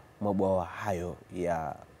wa mabwawa hayo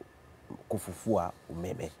ya kufufua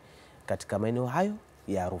umeme katika maeneo hayo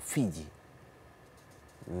ya Rufiji,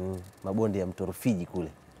 mabonde ya mto Rufiji kule.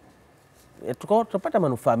 Tutapata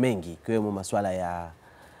manufaa mengi ikiwemo masuala ya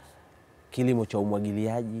kilimo cha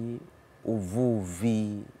umwagiliaji,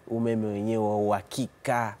 uvuvi, umeme wenyewe wa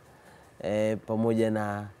uhakika, pamoja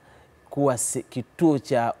na kuwa kituo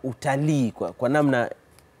cha utalii kwa namna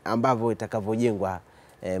ambavyo itakavyojengwa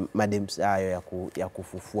madams hayo ya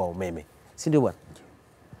kufufua umeme, si ndio bwana?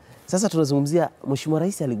 Sasa tunazungumzia, Mheshimiwa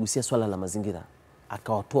Rais aligusia swala la mazingira,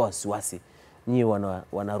 akawatoa wasiwasi nyie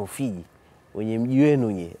wana Rufiji, wenye mji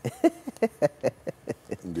wenu nyie.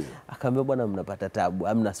 Ndio. Akaambia bwana, mnapata tabu,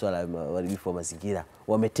 hamna swala la uharibifu wa mazingira,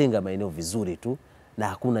 wametenga maeneo vizuri tu na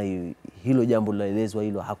hakuna hilo jambo liloelezwa,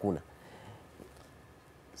 hilo hakuna.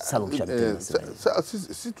 Salum Shamte.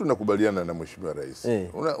 Sisi tunakubaliana na Mheshimiwa Rais.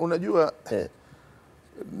 Unajua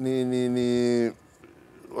ni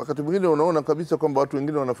wakati mwingine unaona kabisa kwamba watu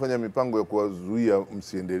wengine wanafanya mipango ya kuwazuia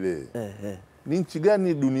msiendelee. Ni nchi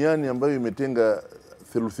gani duniani ambayo imetenga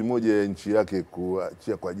theluthi moja ya nchi yake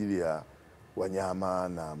kuachia kwa ajili ya wanyama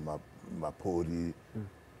na mapori?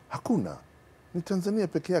 Hakuna. Ni Tanzania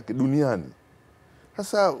peke yake duniani.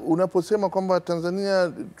 Sasa unaposema kwamba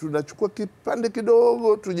Tanzania tunachukua kipande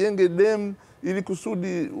kidogo tujenge dam ili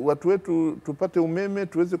kusudi watu wetu tupate umeme,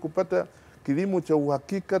 tuweze kupata kilimo cha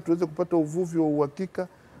uhakika, tuweze kupata uvuvi wa uhakika,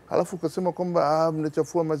 halafu ukasema kwamba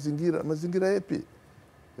mnachafua mazingira yapi?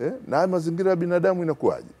 Na mazingira ya binadamu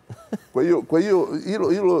inakuwaje? Kwa hiyo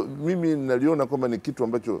hilo mimi naliona kwamba ni kitu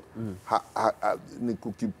ambacho ni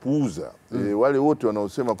kukipuuza. Wale wote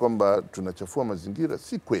wanaosema kwamba tunachafua mazingira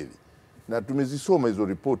si kweli. Na tumezisoma hizo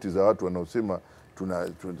ripoti za watu wanaosema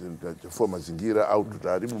tunachafua mazingira au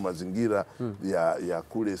tutaharibu mazingira ya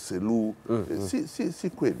kule Selu. Si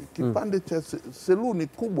kweli. Kipande cha Selu ni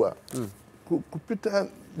kubwa kupita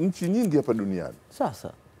nchi nyingi hapa duniani.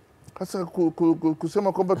 Sasa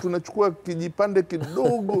kusema kwamba tunachukua kijipande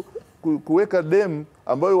kidogo kuweka dam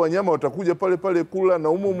ambayo wanyama watakuja pale pale kula, na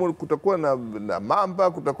umo kutakuwa na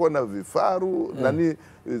mamba, kutakuwa na vifaru na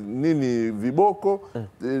nini viboko,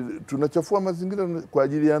 tunachafua mazingira kwa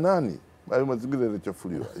ajili ya nani? Hayo mazingira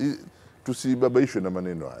yanachafuliwa. Tusibabaishwe na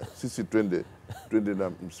maneno haya. Sisi twende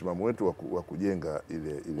na msimamo wetu wa kujenga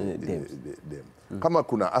ile dam. Kama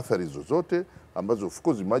kuna athari zozote ambazo of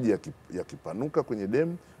course maji yakipanuka kwenye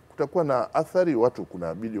dam kutakuwa na athari,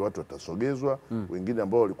 kunabidi watu watasogezwa, wengine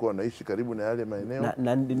ambao walikuwa wanaishi karibu na yale maeneo.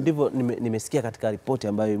 Na ndivyo nimesikia katika ripoti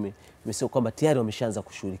ambayo imesema kwamba tayari wameshaanza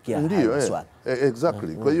kushughulikia hayo swala.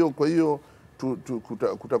 Exactly. Kwa hiyo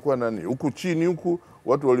kutakuwa nani huku chini huku,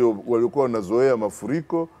 watu waliokuwa wanazoea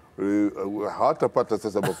mafuriko hawatapata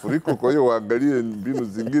sasa mafuriko. Kwa hiyo waangalie mbinu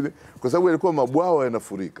zingine, kwa sababu yalikuwa mabwawa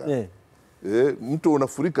yanafurika. Mto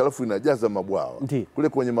unafurika alafu inajaza mabwawa. Kule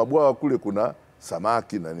kwenye mabwawa kule kuna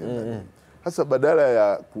samaki na nini. Sasa badala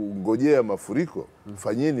ya kungojea mafuriko,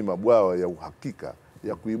 fanyeni mabwawa ya uhakika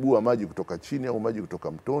ya kuibua maji kutoka chini au maji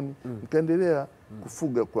kutoka mtoni, mkaendelea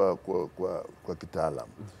kufuga kwa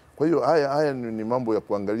kitaalamu. Kwa hiyo haya ni mambo ya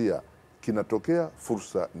kuangalia kinatokea,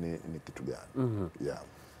 fursa ni kitu gani.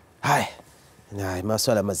 Haya, na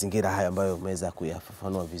masuala ya mazingira haya ambayo umeweza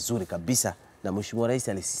kuyafafanua vizuri kabisa, na Mheshimiwa Rais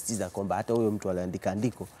alisisitiza kwamba hata huyo mtu aliandika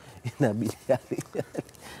andiko inabidi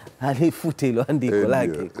alifute hilo andiko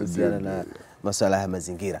lake kuhusiana na masuala ya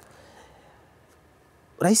mazingira.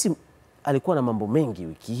 Rais alikuwa na mambo mengi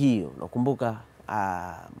wiki hiyo. Nakumbuka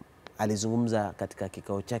alizungumza katika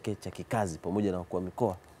kikao chake cha kikazi pamoja na wakuu wa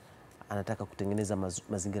mikoa, anataka kutengeneza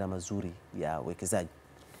mazingira mazuri ya uwekezaji,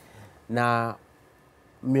 na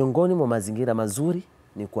miongoni mwa mazingira mazuri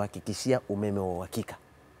ni kuhakikishia umeme wa uhakika.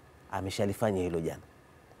 Ameshalifanya hilo jana.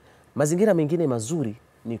 Mazingira mengine mazuri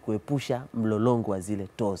ni kuepusha mlolongo wa zile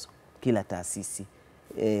tozo. Kila taasisi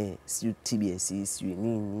sijui TBS sijui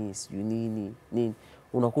nini,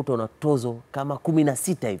 unakuta una tozo kama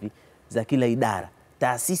 16 hivi za kila idara,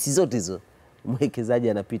 taasisi zote hizo. Mwekezaji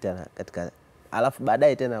anapita katika, alafu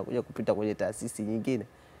baadaye tena kuja kupita kwenye taasisi nyingine,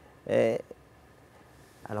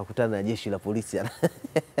 anakutana na jeshi la polisi.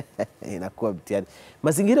 Inakuwa mtihani.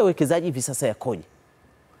 Mazingira ya uwekezaji hivi sasa yakoje?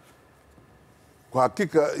 Kwa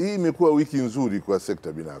hakika hii imekuwa wiki nzuri kwa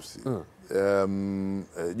sekta binafsi.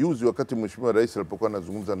 Juzi wakati Mheshimiwa Rais alipokuwa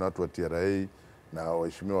anazungumza na watu wa TRA na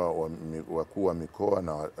waheshimiwa wakuu wa mikoa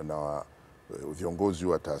na viongozi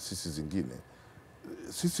wa taasisi zingine,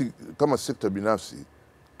 sisi kama sekta binafsi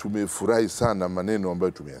tumefurahi sana maneno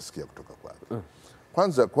ambayo tumeyasikia kutoka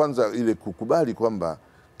kwake. Kwanza ile kukubali kwamba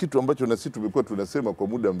kitu ambacho na sisi tumekuwa tunasema kwa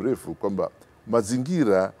muda mrefu kwamba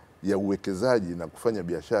mazingira ya uwekezaji na kufanya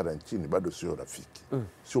biashara nchini bado sio rafiki,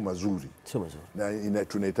 sio mazuri, na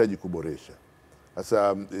tunahitaji kuboresha.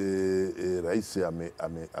 Sasa rais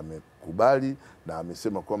amekubali na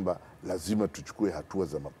amesema kwamba lazima tuchukue hatua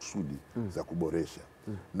za makusudi za kuboresha,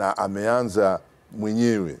 na ameanza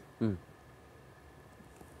mwenyewe.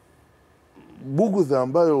 Bugudha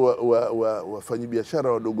ambayo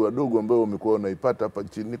wafanyabiashara wadogo ambao wamekuwa wanaipata hapa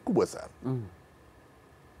nchini ni kubwa sana.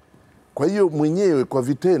 Kwa hiyo mwenyewe kwa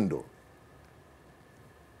vitendo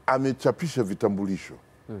amechapisha vitambulisho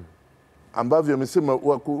ambavyo amesema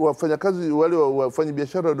wafanyakazi wale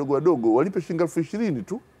wafanyabiashara wadogo walipe shilingi 20,000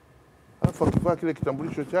 tu, alafu akivaa kile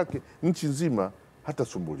kitambulisho chake nchi nzima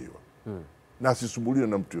hatasumbuliwa na asisumbuliwe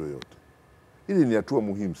na mtu yoyote. Hili ni hatua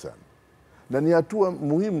muhimu sana, na ni hatua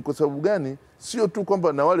muhimu kwa sababu gani? Sio tu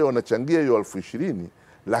kwamba na wale wanachangia hiyo 20,000,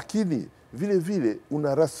 lakini vile vile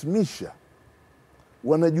unarasmisha,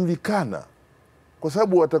 wanajulikana, kwa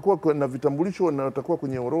sababu watakuwa na vitambulisho na watakuwa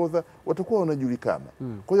kwenye orodha, watakuwa wanajulikana.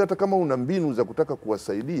 Kwa hiyo hata kama una mbinu za kutaka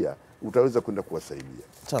kuwasaidia, utaweza kwenda kuwasaidia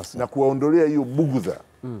na kuwaondolea hiyo bugudha.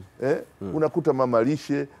 Unakuta mama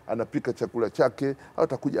lishe anapika chakula chake, au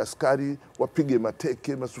atakuja askari wapige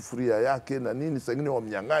mateke masufuria yake na nini, sangine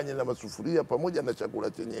wamnyang'anye na masufuria pamoja na chakula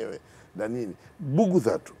chenyewe na nini,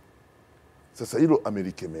 bugudha tu. Sasa hilo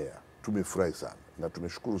amelikemea, tumefurahi sana na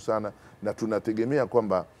tumeshukuru sana, na tunategemea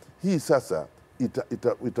kwamba hii sasa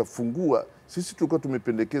itafungua. Sisi tulikuwa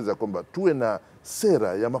tumependekeza kwamba tuwe na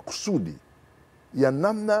sera ya makusudi ya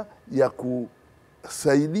namna ya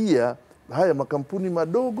kusaidia haya makampuni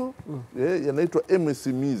madogo yanaitwa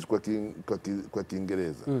MSMEs kwa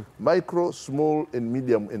Kiingereza, micro small and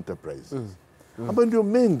medium enterprises, ambayo ndio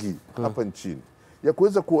mengi hapa nchini, ya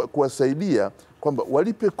kuweza kuwasaidia kwamba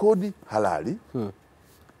walipe kodi halali,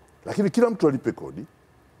 lakini kila mtu alipe kodi,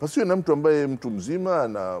 pasiwe na mtu ambaye mtu mzima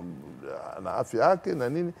ana afya yake na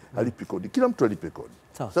nini alipe kodi. Kila mtu alipe kodi,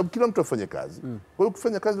 sababu kila mtu afanye kazi. Kwa hiyo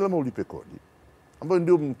ukifanya kazi lazima ulipe kodi, ambayo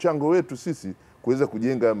ndio mchango wetu sisi kuweza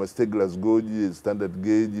kujenga ma Stiegler Gorge, standard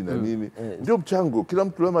gauge na nini. Ndio mchango, kila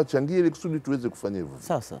mtu lazima achangie ili kusudi tuweze kufanya hivyo.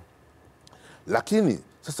 Sasa lakini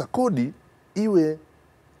sasa kodi iwe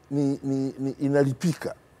ni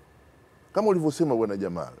inalipika kama ulivyosema bwana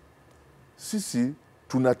Jamal. Sisi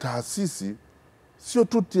tuna taasisi, sio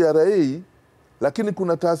tu TRA, lakini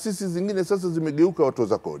kuna taasisi zingine sasa zimegeuka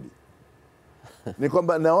watoza kodi. Ni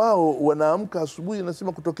kwamba na wao wanaamka asubuhi,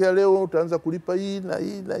 nasema kutokea leo utaanza kulipa hii na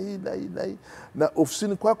hii na hii na hii na hii, na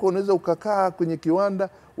ofisini kwako unaweza ukakaa kwenye kiwanda,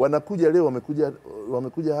 wanakuja leo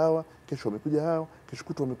wamekuja hawa, kesho wamekuja hawa, kesho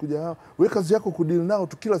kutu wamekuja hawa. Wewe kazi yako kudili nao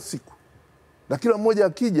tu kila siku, na kila mmoja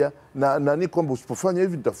akija na ni kwamba usipofanya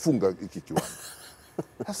hivi nitafunga hiki kiwanda.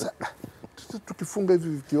 Sasa tukifunga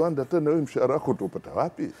hivi kiwanda, tena wewe mshahara wako utapata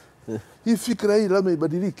wapi? Hii fikra hii lazima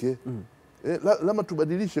ibadilike. Lazima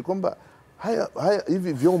tubadilishe kwamba haya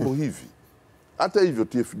hivi vyombo hivi, hata hivyo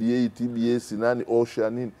TFDA, TBS, nani, OSHA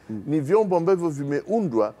nini, ni vyombo ambavyo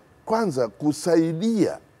vimeundwa kwanza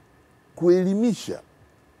kusaidia kuelimisha,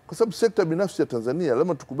 kwa sababu sekta binafsi ya Tanzania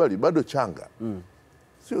lazima tukubali bado changa.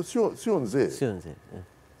 Sio nzee.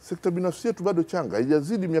 Sekta binafsi yetu bado changa,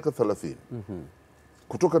 haijazidi miaka 30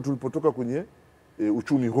 kutoka tulipotoka kwenye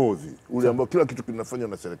uchumi hodhi ule ambao kila kitu kinafanywa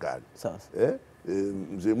na serikali.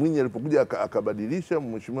 Mzee Mwinyi alipokuja akabadilisha,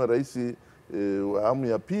 Mheshimiwa Rais wa awamu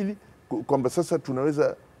ya pili, kwamba sasa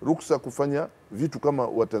tunaweza ruksa kufanya vitu kama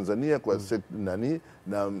Watanzania kwa nani,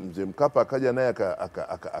 na mzee Mkapa akaja naye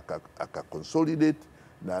aka consolidate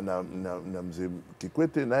na mzee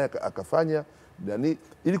Kikwete naye akafanya nani,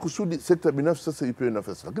 ili kusudi sekta binafsi sasa ipewe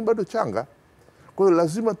nafasi, lakini bado changa. Kwa hiyo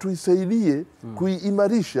lazima tuisaidie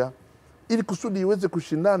kuiimarisha ili kusudi iweze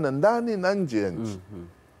kushindana ndani na nje ya nchi.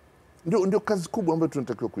 Ndio kazi kubwa ambayo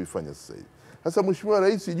tunatakiwa kuifanya sasa hivi. Sasa Mheshimiwa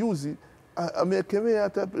Rais juzi amekemea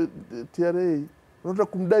hata TRA, unataka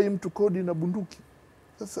kumdai mtu kodi na bunduki.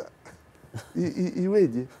 Sasa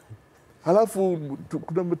iweje? Halafu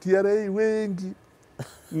kuna TRA wengi,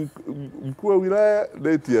 mkuu wa wilaya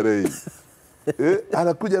na TRA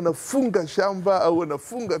anakuja anafunga shamba au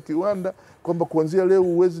anafunga kiwanda kwamba kuanzia leo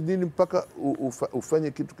uwezi nini mpaka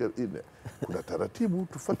ufanye kitu kile. Kuna taratibu,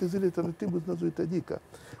 tufuate zile taratibu zinazohitajika.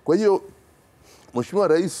 Kwa hiyo Mheshimiwa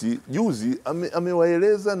Rais juzi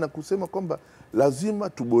amewaeleza na kusema kwamba lazima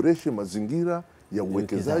tuboreshe mazingira ya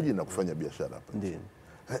uwekezaji na kufanya biashara hapa nchini.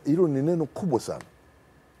 Hilo ni neno kubwa sana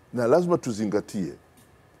na lazima tuzingatie,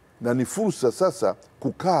 na ni fursa sasa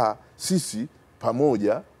kukaa sisi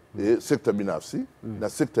pamoja, sekta binafsi na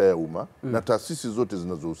sekta ya umma na taasisi zote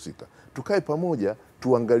zinazohusika, tukae pamoja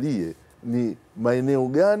tuangalie ni maeneo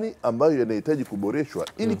gani ambayo yanahitaji kuboreshwa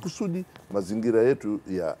ili kusudi mazingira yetu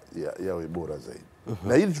yawe bora zaidi.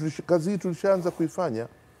 Na kazi hii tulishaanza kuifanya.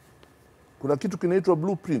 kuna kitu kinaitwa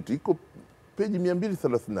blueprint, iko peji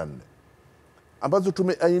 234 ambazo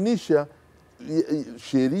tumeainisha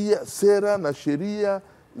sheria, sera na sheria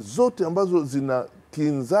zote ambazo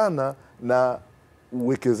zinakinzana na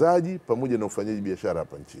uwekezaji pamoja na ufanyaji biashara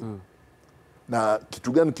hapa nchini. Na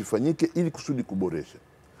kitu gani kifanyike ili kusudi kuboresha.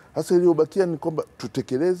 Hasa iliyobakia ni kwamba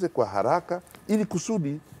tutekeleze kwa haraka ili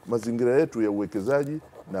kusudi mazingira yetu ya uwekezaji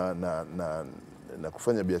na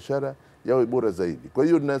kufanya biashara yawe bora zaidi. Kwa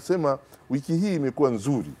hiyo ninasema wiki hii imekuwa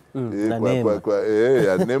nzuri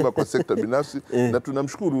ya neema kwa sekta binafsi na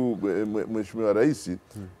tunamshukuru Mheshimiwa Rais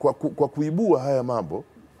kwa kuibua haya mambo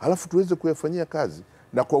halafu tuweze kuyafanyia kazi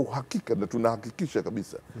na kwa uhakika, na tunahakikisha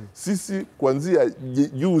kabisa sisi kuanzia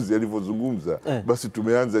juzi alivyozungumza basi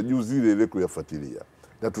tumeanza juzi ile kuyafuatilia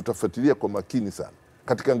na tutafuatilia kwa makini sana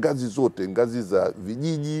katika ngazi zote, ngazi za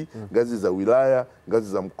vijiji, ngazi za wilaya,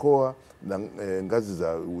 ngazi za mkoa na ngazi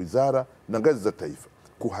za wizara na ngazi za taifa,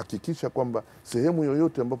 kuhakikisha kwamba sehemu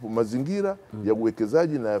yoyote ambapo mazingira ya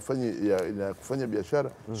uwekezaji na kufanya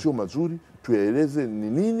biashara sio mazuri, tuyaeleze ni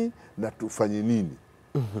nini na tufanye nini.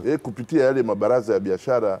 Kupitia yale mabaraza ya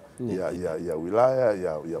biashara ya wilaya,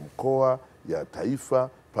 ya mkoa, ya taifa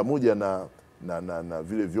pamoja na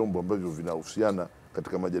vile vyombo ambavyo vinahusiana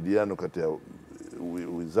katika majadiliano kati ya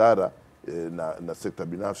wizara na sekta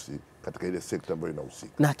binafsi katika ile sekta ambayo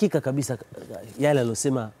inahusika. Na hakika kabisa yale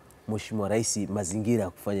aliyosema Mheshimiwa Rais, mazingira ya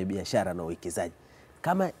kufanya biashara na uwekezaji,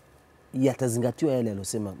 kama yatazingatiwa yale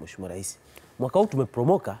aliyosema Mheshimiwa Rais, mwaka huu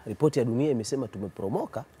tumepromoka, ripoti ya dunia imesema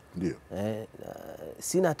tumepromoka. Ndio.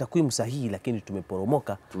 Sina takwimu sahihi lakini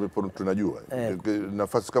tumeporomoka. Tunajua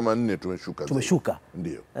nafasi kama 4 tumeshuka.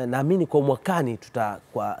 Ndio. Naamini kwa mwakani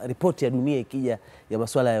kwa ripoti ya dunia ikija ya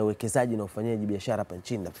masuala ya uwekezaji na ufanyaji biashara hapa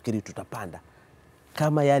nchini, nafikiri tutapanda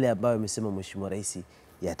kama yale ambayo amesema Mheshimiwa Rais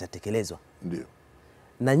yatatekelezwa. Ndio.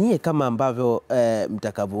 Na nyie kama ambavyo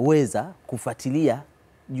mtakavyoweza kufuatilia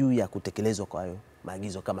juu ya kutekelezwa kwa hayo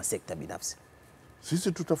maagizo kama sekta binafsi.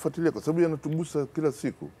 Sisi tutafuatilia kwa sababu yanatugusa kila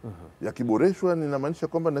siku. Yakiboreshwa ninamaanisha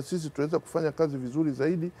kwamba na sisi tutaweza kufanya kazi vizuri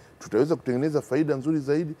zaidi, tutaweza kutengeneza faida nzuri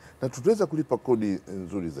zaidi na tutaweza kulipa kodi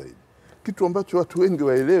nzuri zaidi. Kitu ambacho watu wengi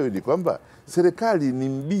waelewe ni kwamba serikali ni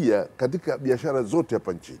mbia katika biashara zote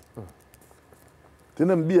hapa nchini.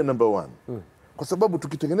 Tena mbia number 1. Kwa sababu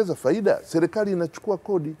tukitengeneza faida, serikali inachukua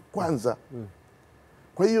kodi kwanza.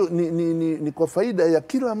 Kwa hiyo ni kwa faida ya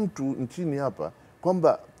kila mtu nchini hapa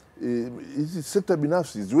kwamba hizi sekta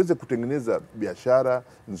binafsi ziweze kutengeneza biashara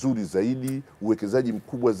nzuri zaidi, uwekezaji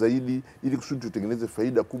mkubwa zaidi, ili kusudi tutengeneze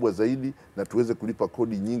faida kubwa zaidi na tuweze kulipa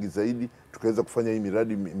kodi nyingi zaidi, tukaweza kufanya hii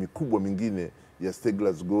miradi mikubwa mingine ya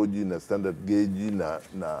Stiegler's Gorge na Standard Gauge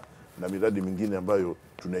na miradi mingine ambayo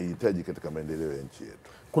tunaihitaji katika maendeleo ya nchi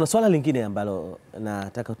yetu. Kuna swala lingine ambalo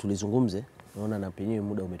nataka tulizungumze, naona na penyewe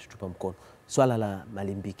muda umetutupa mkono. Swala la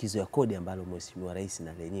malimbikizo ya kodi ambalo Mheshimiwa Rais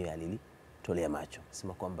na lenyewe alilitolea macho.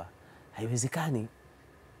 Sema kwamba haiwezekani,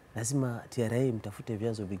 lazima TRA mtafute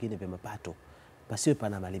vyanzo vingine vya mapato, pasiwe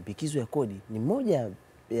pana malimbikizo ya kodi. Ni moja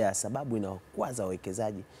ya sababu inayokwaza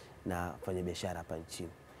wawekezaji na wafanyabiashara hapa nchini.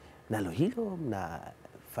 Nalo hilo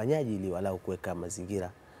mnafanyaje ili walau kuweka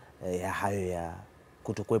mazingira ya hayo ya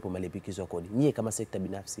kutokuwepo malimbikizo ya kodi? Nyie kama sekta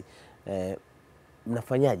binafsi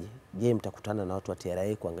mnafanyaje? Je, mtakutana na watu wa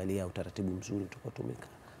TRA kuangalia utaratibu mzuri utakaotumika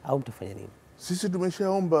au mtafanya nini? Sisi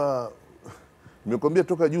tumeshaomba, nimekwambia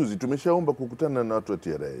toka juzi tumeshaomba kukutana na watu wa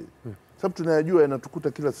TRA. Sababu tunayajua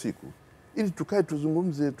yanatukuta kila siku. Ili tukae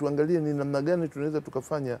tuzungumze, tuangalie ni namna gani tunaweza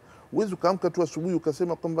tukafanya. Uwezi ukaamka tu asubuhi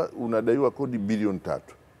ukasema kwamba unadaiwa kodi bilioni 3.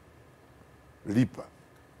 Lipa.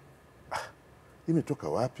 Imetoka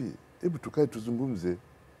wapi? Hebu tukae tuzungumze.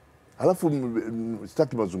 Halafu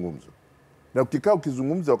sitaki mazungumzo. Na ukikaa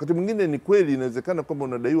ukizungumza, wakati mwingine ni kweli inawezekana kwamba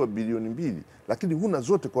unadaiwa bilioni 2, lakini huna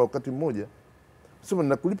zote kwa wakati mmoja. Sema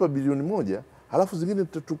nakulipa bilioni 1, halafu zingine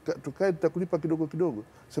tukae tutakulipa kidogo kidogo.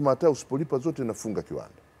 Sema hata usipolipa zote nafunga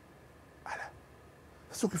kiwanda.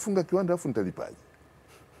 Sasa ukifunga kiwanda halafu nitalipaje?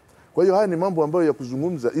 Kwa hiyo haya ni mambo ambayo ya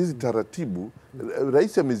kuzungumza. Hizi taratibu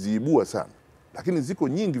Rais ameziibua sana, lakini ziko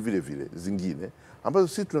nyingi vile vile zingine ambazo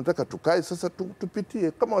sisi tunataka tukae sasa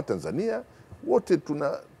tupitie kama Watanzania wote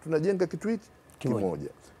tunajenga kitu hiki kimoja.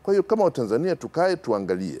 Kwa hiyo kama Watanzania tukae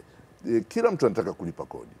tuangalie. Kila mtu anataka kulipa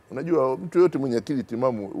kodi. Unajua mtu yote mwenye akili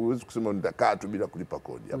timamu huwezi kusema nitakaa tu bila kulipa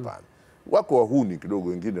kodi. Hapana. Wako wahuni kidogo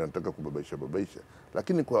wengine wanataka kubabaisha.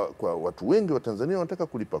 Lakini kwa watu wengi wa Tanzania wanataka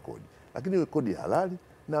kulipa kodi. Lakini iwe kodi halali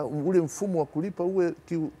na ule mfumo wa kulipa uwe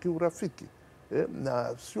kiurafiki.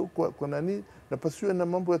 Na sio kwa nani, na pasiwe na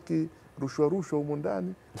mambo ya rushwa humo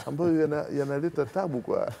ndani ambayo yanaleta tabu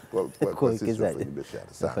kwa sisi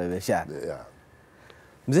wafanyabiashara. Yeah.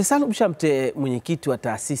 Mzee Salum Shamte, mwenyekiti wa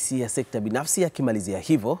taasisi ya sekta binafsi, akimalizia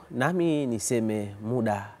hivyo, nami niseme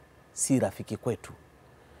muda si rafiki kwetu.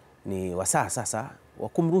 Ni wasaa sasa wa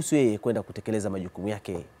kumruhusu yeye kwenda kutekeleza majukumu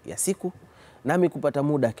yake ya siku, nami kupata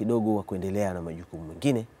muda kidogo wa kuendelea na majukumu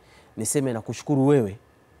mengine. Niseme na kushukuru wewe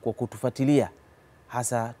kwa kutufuatilia,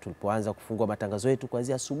 hasa tulipoanza kufungua matangazo yetu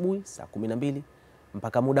kuanzia asubuhi saa 12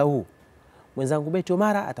 mpaka muda huu. Mwenzangu Beti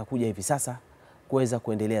Omara atakuja hivi sasa kuweza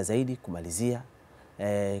kuendelea zaidi kumalizia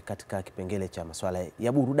katika kipengele cha masuala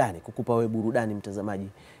ya burudani, kukupa wewe burudani mtazamaji,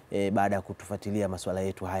 baada ya kutufuatilia masuala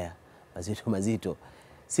yetu haya mazito.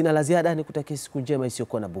 Sina la ziada, nikutakia siku njema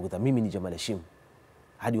isiyokuwa na bugudha. Mimi ni Jamal Hashim,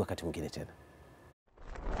 hadi wakati mwingine tena.